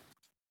title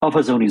of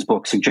Hazony's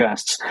book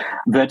suggests,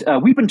 that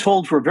we've been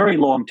told for a very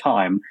long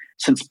time,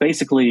 since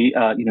basically,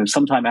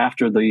 sometime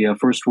after the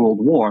First World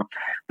War,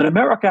 that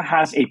America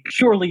has a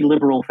purely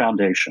liberal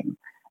foundation.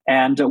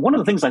 And one of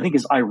the things I think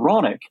is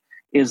ironic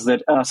is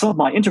that some of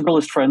my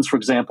integralist friends, for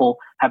example,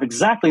 have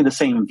exactly the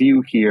same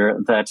view here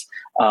that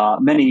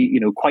many,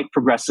 quite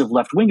progressive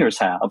left-wingers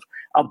have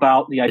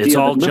about the idea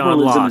that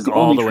liberalism is the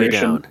only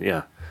tradition. All the way down,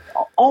 yeah.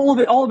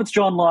 All of it's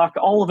John Locke.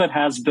 All of it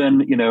has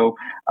been,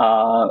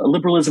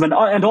 liberalism,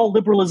 and all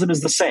liberalism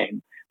is the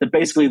same. That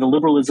basically the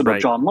liberalism of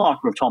John Locke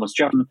or of Thomas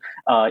Jefferson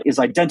is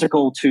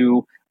identical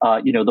to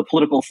the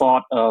political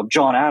thought of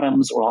John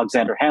Adams or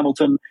Alexander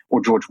Hamilton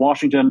or George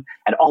Washington,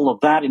 and all of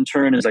that in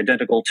turn is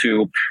identical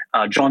to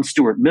John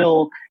Stuart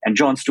Mill, and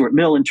John Stuart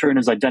Mill in turn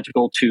is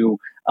identical to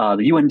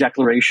the UN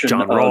Declaration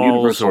of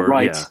Universal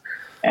Rights,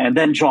 and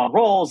then John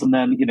Rawls, and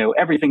then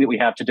everything that we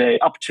have today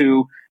up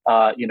to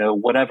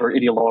whatever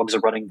ideologues are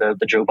running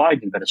the Joe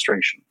Biden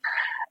administration.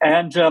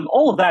 And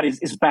all of that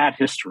is bad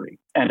history.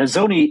 And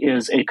Hazony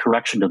is a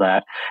correction to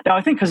that. Now,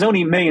 I think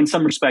Hazony may, in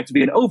some respects,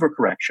 be an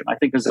overcorrection. I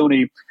think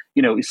Hazony,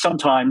 is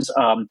sometimes,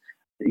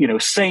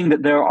 saying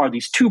that there are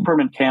these two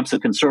permanent camps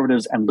of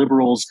conservatives and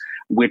liberals,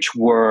 which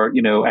were,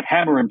 at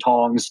hammer and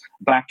tongs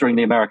back during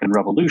the American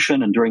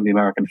Revolution and during the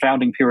American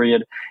founding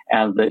period.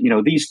 And that,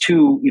 these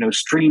two,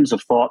 streams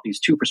of thought, these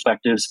two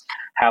perspectives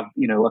have,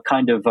 a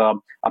kind of a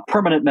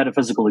permanent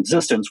metaphysical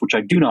existence, which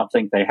I do not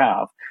think they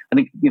have. I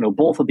think,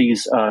 both of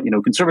these,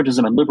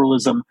 conservatism and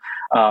liberalism,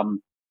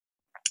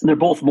 they're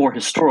both more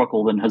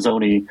historical than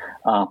Hazony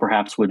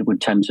perhaps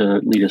would tend to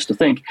lead us to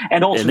think.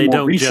 And also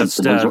more recent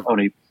than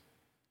Hazony.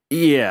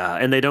 Yeah,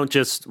 and they don't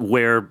just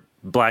wear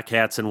black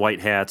hats and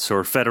white hats,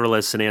 or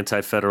Federalists and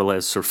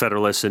Anti-Federalists, or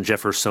Federalists and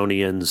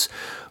Jeffersonians,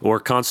 or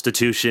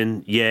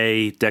Constitution,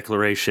 yay,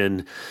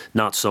 Declaration,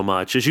 not so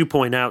much. As you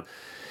point out,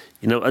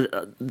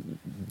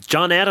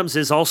 John Adams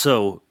is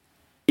also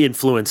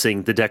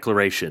influencing the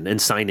Declaration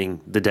and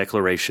signing the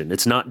Declaration.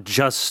 It's not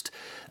just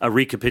a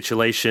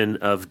recapitulation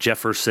of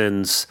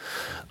Jefferson's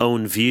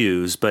own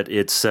views, but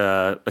it's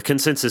a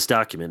consensus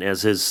document,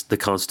 as is the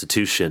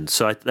Constitution.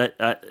 So I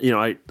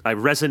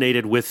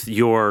resonated with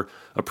your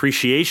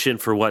appreciation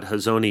for what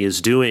Hazony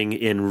is doing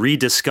in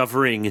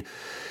rediscovering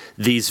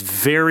these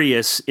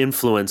various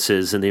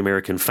influences in the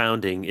American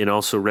founding, and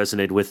also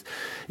resonated with,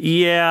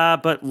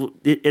 but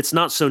it's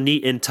not so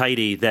neat and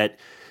tidy that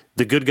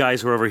the good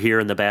guys were over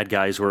here and the bad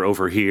guys were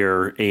over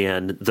here,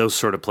 and those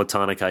sort of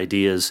Platonic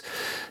ideas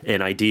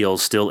and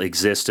ideals still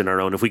exist in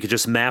our own. If we could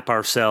just map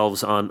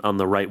ourselves on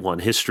the right one,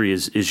 history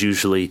is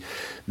usually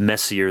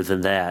messier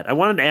than that. I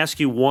wanted to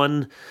ask you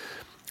one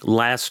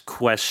last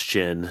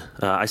question.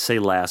 I say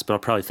last, but I'll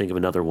probably think of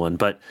another one.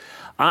 But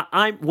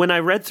when I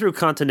read through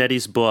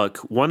Continetti's book,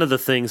 one of the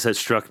things that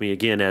struck me,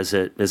 again, as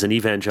an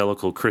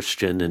evangelical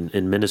Christian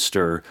and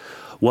minister,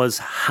 was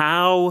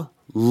how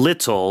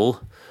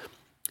little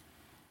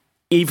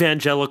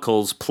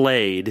evangelicals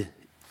played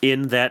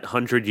in that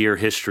 100-year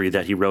history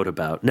that he wrote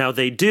about. Now,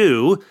 they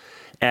do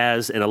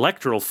as an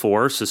electoral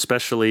force,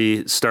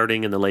 especially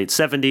starting in the late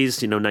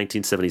 70s.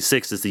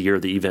 1976 is the year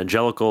of the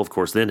evangelical. Of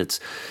course, then it's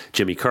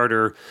Jimmy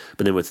Carter,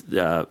 but then with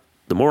the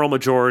moral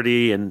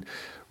majority and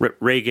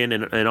Reagan,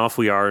 and off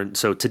we are. And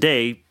so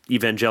today,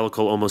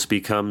 evangelical almost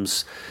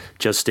becomes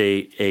just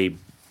a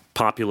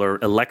popular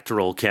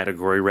electoral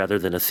category rather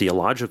than a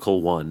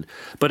theological one.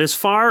 But as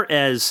far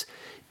as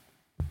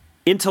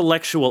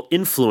intellectual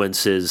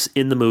influences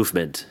in the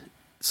movement,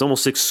 it's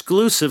almost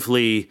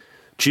exclusively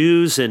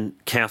Jews and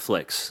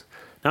Catholics.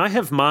 Now, I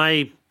have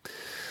my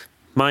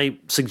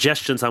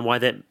suggestions on why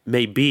that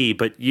may be,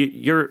 but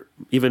you're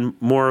even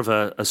more of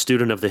a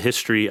student of the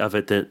history of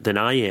it than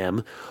I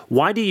am.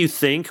 Why do you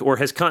think, or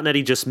has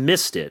Continetti just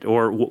missed it,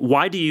 or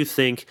why do you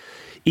think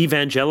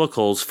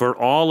evangelicals, for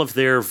all of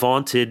their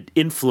vaunted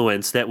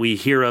influence that we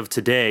hear of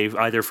today,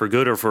 either for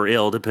good or for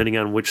ill, depending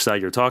on which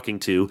side you're talking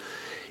to,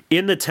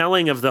 in the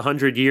telling of the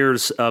 100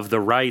 years of the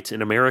right in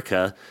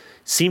America,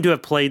 seem to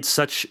have played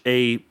such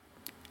a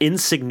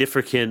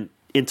insignificant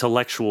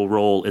intellectual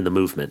role in the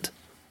movement?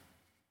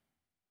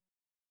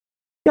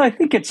 Yeah, I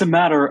think it's a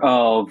matter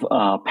of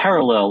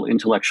parallel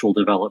intellectual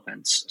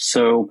developments.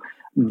 So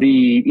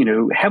the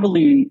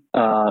heavily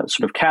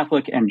sort of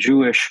Catholic and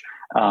Jewish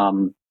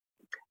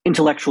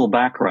intellectual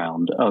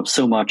background of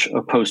so much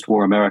of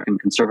post-war American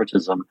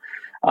conservatism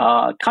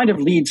kind of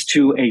leads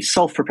to a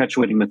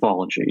self-perpetuating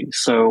mythology.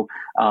 So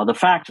the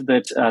fact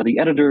that the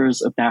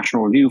editors of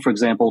National Review, for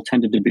example,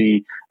 tended to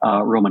be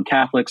Roman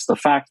Catholics, the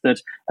fact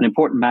that an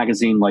important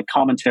magazine like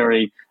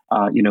Commentary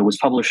was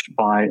published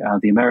by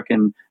the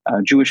American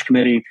Jewish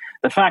Committee,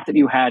 the fact that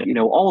you had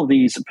all of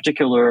these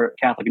particular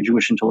Catholic and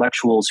Jewish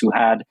intellectuals who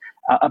had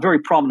a very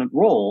prominent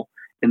role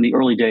in the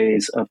early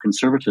days of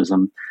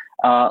conservatism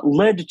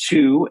led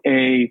to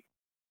a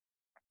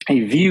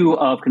a view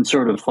of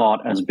conservative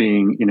thought as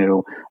being,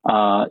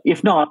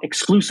 if not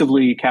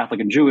exclusively Catholic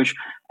and Jewish,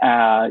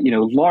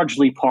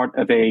 largely part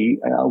of a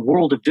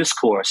world of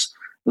discourse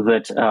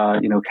that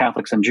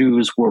Catholics and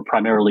Jews were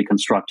primarily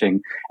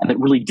constructing, and that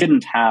really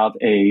didn't have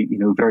a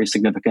very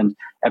significant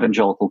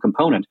evangelical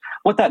component.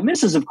 What that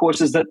misses, of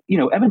course, is that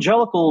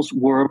evangelicals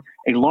were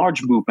a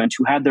large movement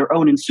who had their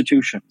own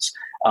institutions,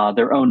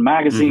 their own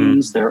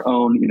magazines, their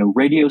own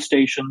radio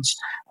stations,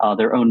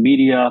 their own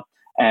media,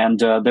 and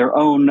their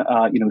own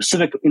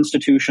civic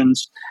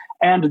institutions.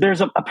 And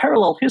there's a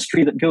parallel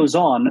history that goes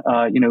on,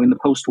 in the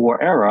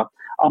post-war era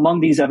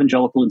among these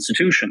evangelical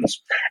institutions.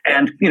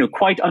 And,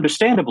 quite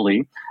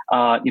understandably,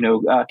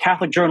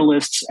 Catholic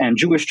journalists and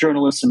Jewish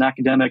journalists and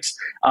academics,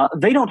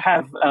 they don't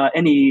have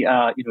any,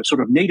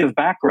 sort of native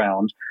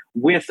background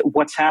with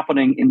what's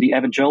happening in the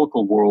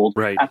evangelical world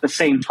at the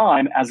same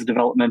time as the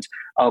development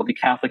of the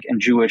Catholic and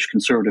Jewish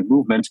conservative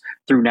movement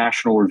through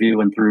National Review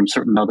and through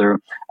certain other,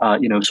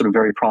 sort of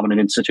very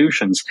prominent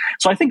institutions.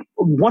 So I think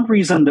one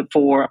reason that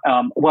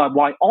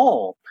why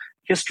all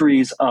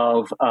histories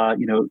of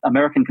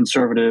American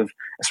conservative,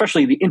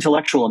 especially the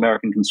intellectual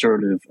American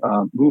conservative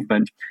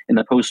movement in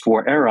the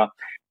post-war era,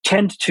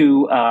 tend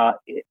to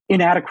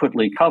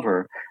inadequately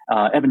cover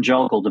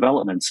evangelical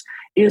developments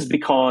is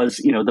because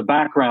the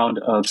background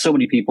of so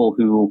many people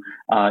who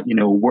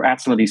were at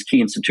some of these key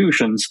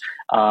institutions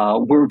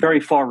were very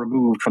far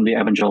removed from the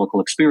evangelical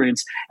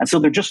experience, and so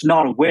they're just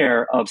not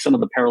aware of some of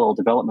the parallel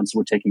developments that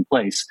were taking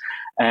place,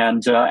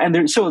 and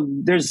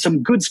there's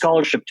some good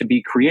scholarship to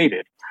be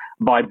created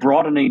by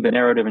broadening the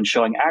narrative and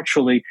showing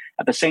actually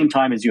at the same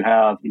time as you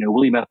have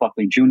William F.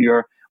 Buckley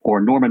Jr.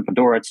 or Norman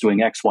Podhoretz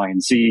doing X, Y,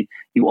 and Z,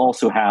 you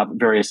also have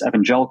various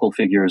evangelical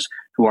figures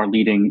who are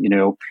leading,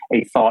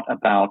 a thought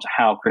about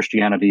how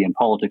Christianity and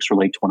politics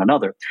relate to one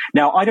another.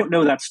 Now, I don't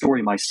know that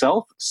story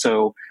myself,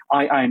 so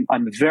I'm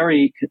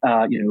very,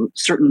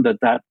 certain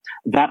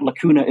that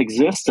lacuna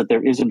exists, that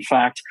there is in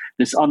fact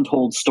this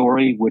untold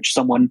story which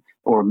someone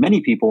or many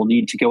people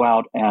need to go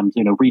out and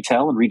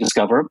retell and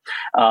rediscover.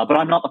 But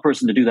I'm not the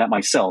person to do that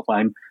myself.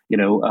 I'm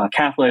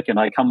Catholic, and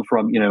I come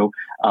from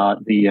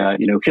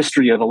the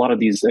history of a lot of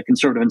these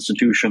conservative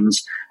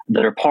institutions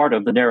that are part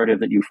of the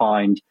narrative that you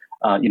find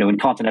in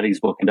Continetti's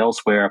book and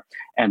elsewhere,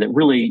 and that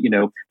really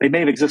they may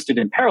have existed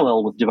in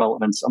parallel with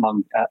developments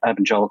among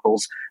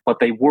evangelicals, but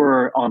they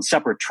were on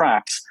separate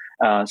tracks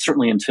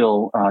certainly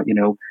until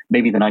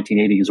maybe the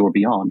 1980s or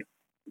beyond.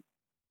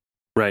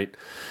 Right.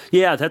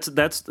 Yeah,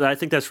 that's. I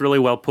think that's really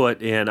well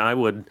put. And I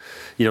would,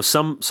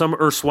 some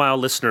erstwhile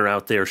listener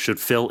out there should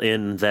fill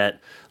in that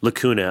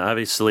lacuna.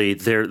 Obviously,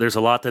 there's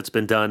a lot that's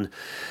been done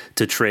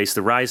to trace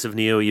the rise of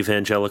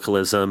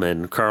neo-evangelicalism,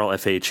 and Carl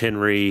F.H.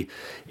 Henry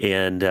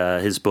and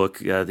his book,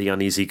 The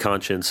Uneasy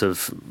Conscience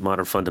of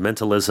Modern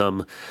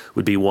Fundamentalism,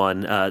 would be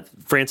one.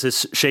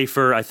 Francis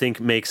Schaeffer, I think,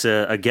 makes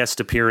a guest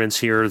appearance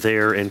here or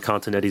there in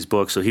Continetti's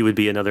book, so he would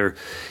be another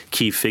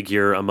key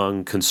figure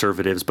among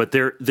conservatives. But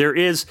there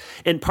is,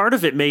 and part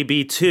of it may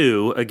be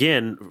too,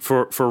 again,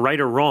 for right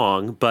or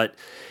wrong, but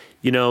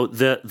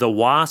the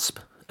WASP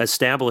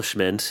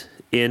establishment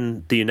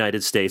in the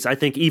United States, I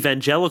think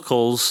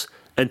evangelicals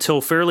until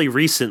fairly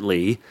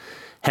recently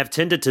have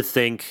tended to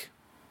think,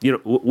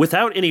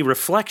 without any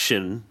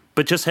reflection,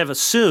 but just have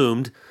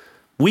assumed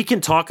we can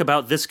talk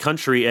about this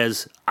country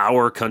as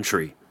our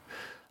country.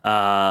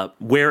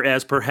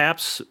 Whereas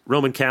perhaps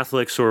Roman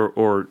Catholics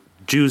or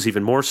Jews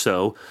even more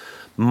so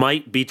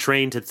might be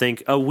trained to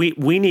think,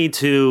 we need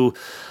to,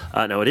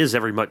 no, it is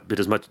every bit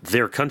as much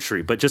their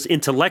country, but just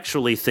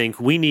intellectually think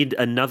we need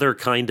another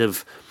kind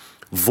of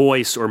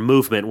voice or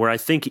movement, where I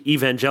think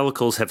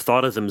evangelicals have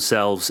thought of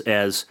themselves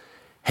as,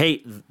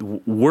 hey,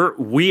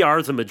 we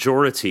are the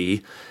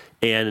majority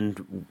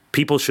and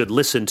people should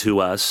listen to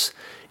us.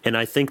 And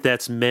I think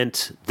that's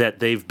meant that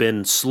they've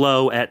been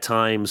slow at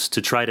times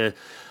to try to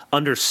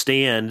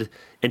understand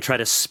and try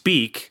to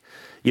speak.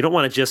 You don't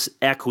want to just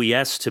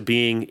acquiesce to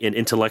being an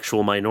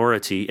intellectual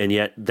minority, and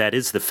yet that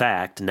is the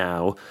fact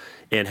now,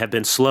 and have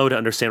been slow to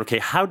understand, okay,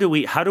 how do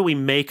we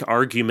make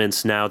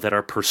arguments now that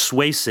are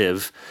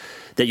persuasive,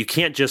 that you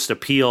can't just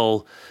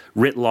appeal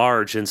writ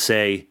large and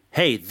say,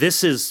 hey,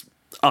 this is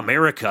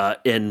America,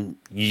 and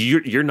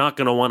you're not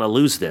going to want to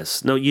lose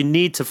this. No, you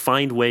need to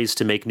find ways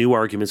to make new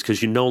arguments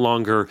because you no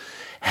longer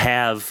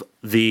have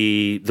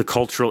the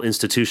cultural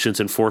institutions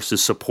and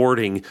forces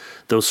supporting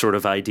those sort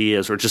of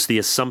ideas, or just the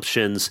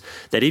assumptions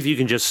that if you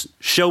can just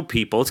show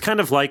people, it's kind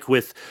of like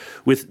with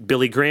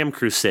Billy Graham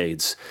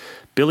crusades.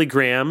 Billy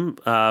Graham,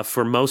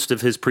 for most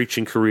of his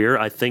preaching career,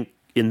 I think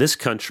in this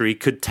country,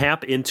 could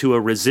tap into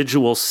a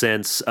residual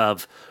sense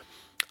of,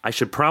 I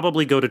should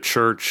probably go to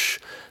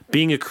church.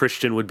 Being a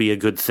Christian would be a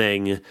good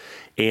thing,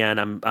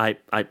 and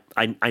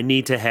I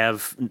need to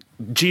have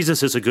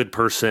Jesus is a good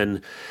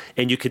person,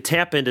 and you could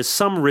tap into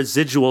some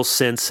residual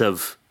sense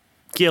of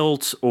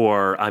guilt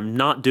or I'm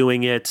not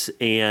doing it,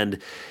 and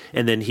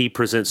then he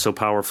presents so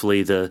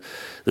powerfully the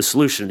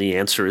solution. The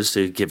answer is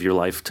to give your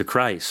life to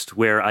Christ,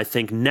 where I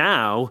think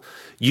now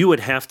you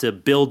would have to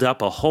build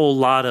up a whole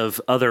lot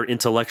of other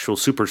intellectual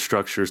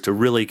superstructures to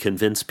really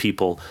convince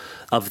people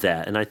of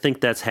that. And I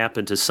think that's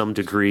happened to some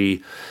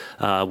degree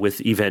with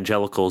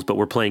evangelicals, but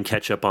we're playing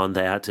catch up on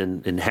that,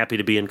 and happy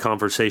to be in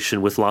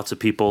conversation with lots of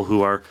people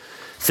who are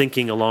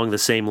thinking along the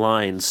same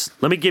lines.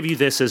 Let me give you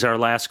this as our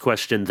last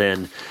question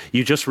then.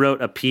 You just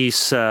wrote a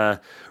piece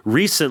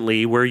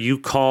recently where you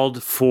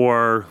called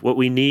for what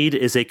we need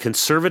is a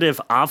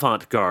conservative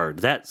avant-garde.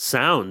 That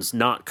sounds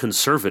not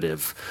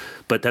conservative,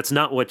 but that's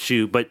not what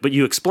but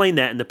you explained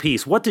that in the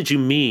piece. What did you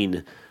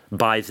mean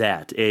by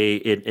that,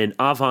 an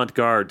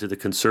avant-garde to the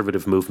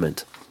conservative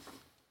movement?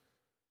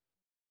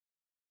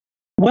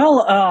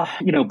 Well,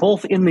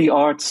 both in the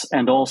arts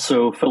and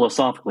also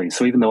philosophically.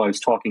 So even though I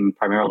was talking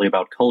primarily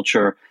about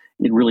culture,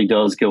 it really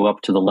does go up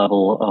to the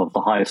level of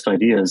the highest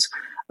ideas.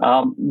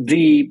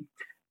 The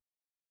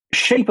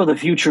shape of the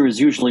future is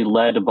usually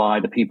led by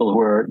the people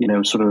who are,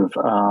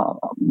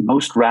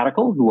 most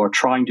radical, who are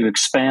trying to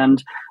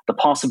expand the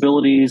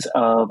possibilities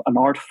of an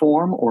art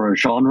form or a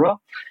genre,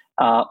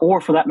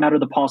 or for that matter,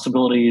 the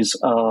possibilities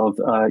of,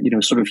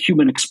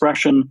 human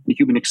expression, the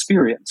human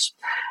experience.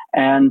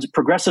 And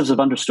progressives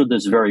have understood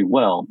this very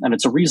well. And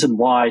it's a reason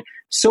why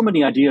so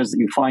many ideas that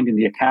you find in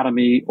the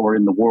academy or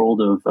in the world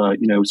of,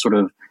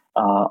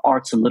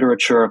 arts and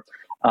literature,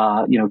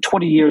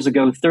 20 years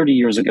ago, 30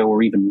 years ago,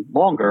 or even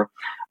longer,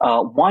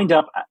 wind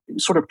up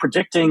sort of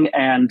predicting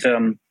and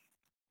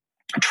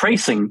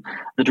tracing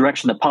the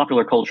direction that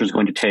popular culture is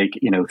going to take,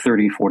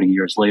 30, 40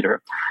 years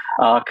later.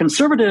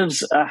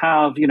 Conservatives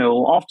have,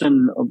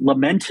 often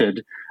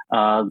lamented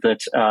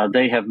that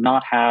they have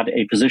not had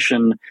a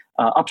position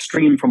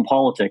upstream from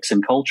politics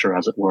and culture,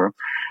 as it were.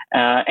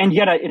 And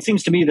yet it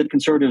seems to me that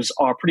conservatives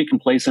are pretty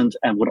complacent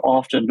and would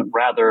often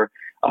rather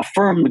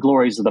affirm the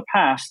glories of the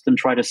past than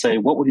try to say,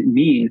 what would it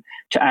mean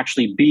to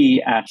actually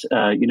be at,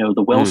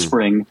 the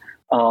wellspring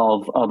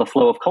of the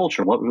flow of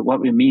culture? What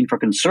would it mean for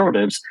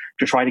conservatives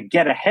to try to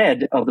get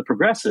ahead of the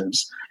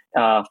progressives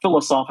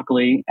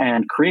philosophically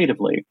and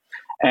creatively?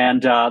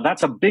 And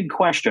that's a big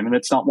question, and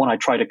it's not one I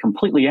try to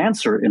completely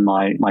answer in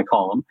my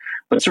column,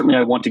 but certainly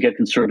I want to get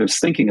conservatives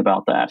thinking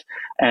about that.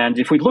 And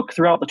if we look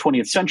throughout the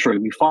 20th century,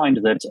 we find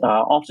that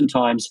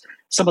oftentimes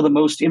some of the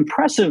most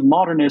impressive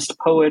modernist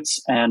poets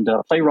and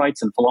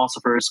playwrights and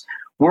philosophers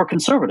were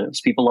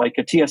conservatives, people like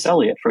T.S.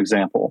 Eliot, for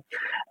example.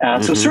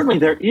 So certainly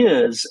there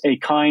is a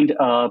kind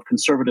of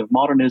conservative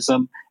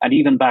modernism, and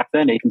even back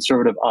then a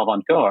conservative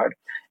avant-garde.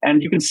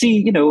 And you can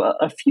see,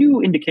 a few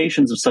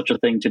indications of such a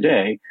thing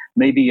today,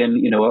 maybe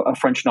in, a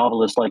French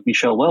novelist like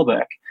Michel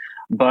Houellebecq,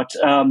 but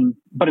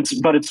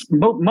it's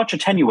much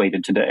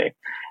attenuated today.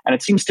 And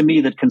it seems to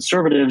me that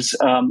conservatives,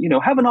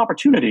 have an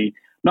opportunity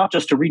not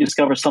just to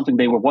rediscover something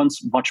they were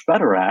once much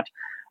better at,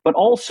 but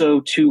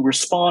also to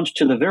respond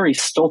to the very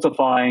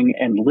stultifying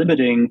and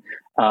limiting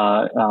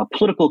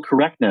political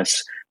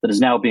correctness that is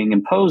now being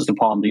imposed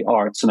upon the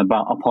arts and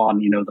upon,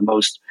 the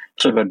most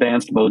sort of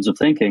advanced modes of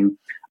thinking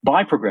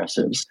by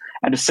progressives,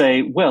 and to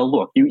say, well,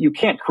 look, you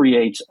can't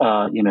create,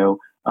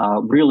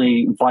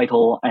 really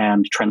vital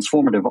and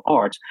transformative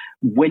art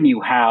when you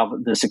have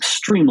this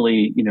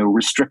extremely,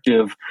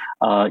 restrictive,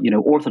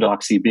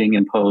 orthodoxy being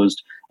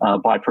imposed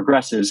by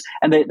progressives.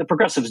 And the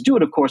progressives do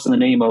it, of course, in the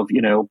name of,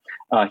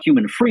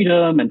 human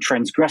freedom and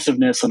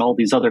transgressiveness and all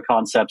these other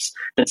concepts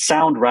that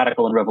sound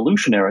radical and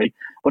revolutionary.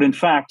 But in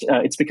fact,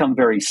 it's become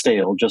very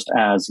stale, just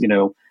as,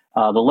 the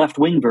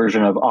left-wing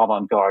version of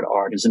avant-garde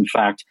art is, in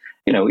fact,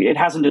 it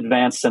hasn't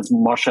advanced since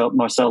Marcel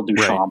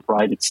Duchamp,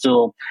 right? It's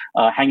still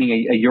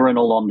hanging a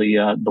urinal on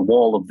the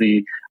wall of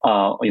the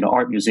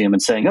art museum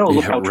and saying, "Oh,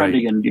 look how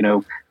trendy and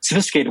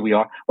sophisticated we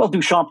are." Well,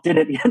 Duchamp did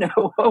it,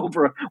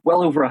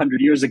 well over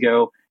 100 years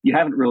ago. You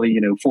haven't really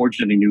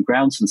forged any new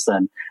ground since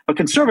then. But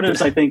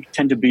conservatives, I think,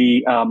 tend to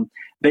be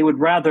they would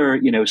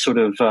rather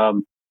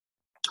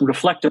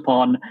reflect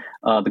upon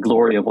the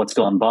glory of what's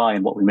gone by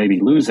and what we may be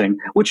losing,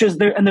 which is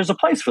there, and there's a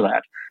place for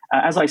that.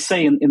 As I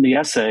say in the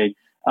essay,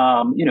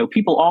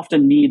 people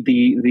often need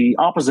the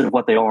opposite of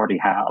what they already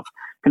have.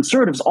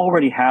 Conservatives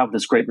already have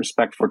this great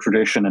respect for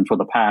tradition and for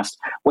the past.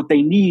 What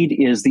they need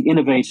is the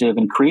innovative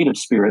and creative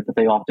spirit that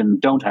they often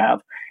don't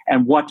have.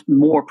 And what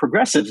more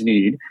progressives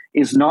need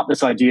is not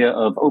this idea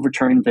of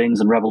overturning things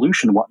and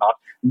revolution and whatnot.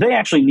 They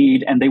actually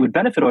need, and they would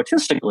benefit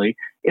artistically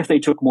if they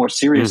took more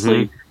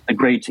seriously the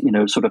great,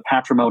 sort of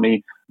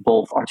patrimony,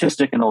 both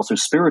artistic and also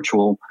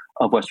spiritual,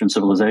 of Western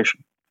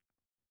civilization.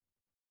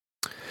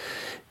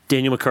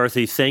 Daniel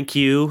McCarthy, thank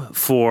you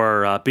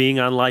for being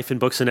on Life in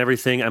Books and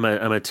Everything. I'm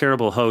a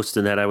terrible host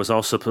in that I was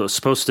also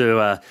supposed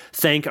to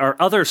thank our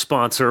other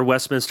sponsor,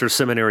 Westminster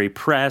Seminary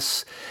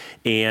Press.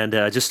 And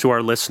just to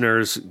our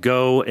listeners,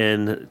 go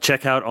and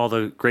check out all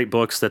the great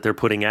books that they're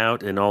putting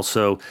out, and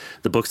also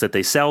the books that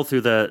they sell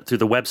through the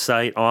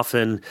website.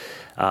 Often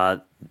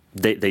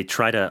they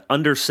try to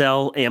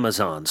undersell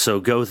Amazon. So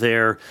go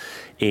there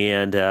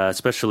and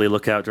especially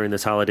look out during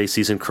this holiday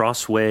season.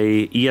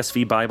 Crossway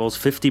ESV Bibles,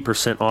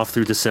 50% off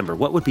through December.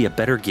 What would be a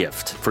better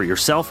gift for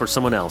yourself or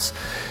someone else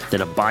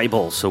than a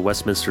Bible? So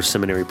Westminster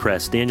Seminary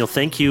Press. Daniel,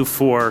 thank you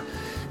for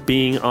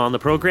being on the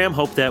program.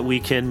 Hope that we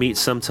can meet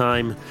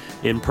sometime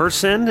in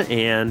person.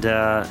 And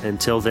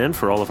until then,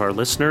 for all of our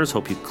listeners,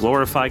 hope you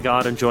glorify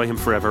God, enjoy Him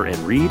forever, and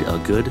read a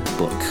good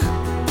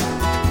book.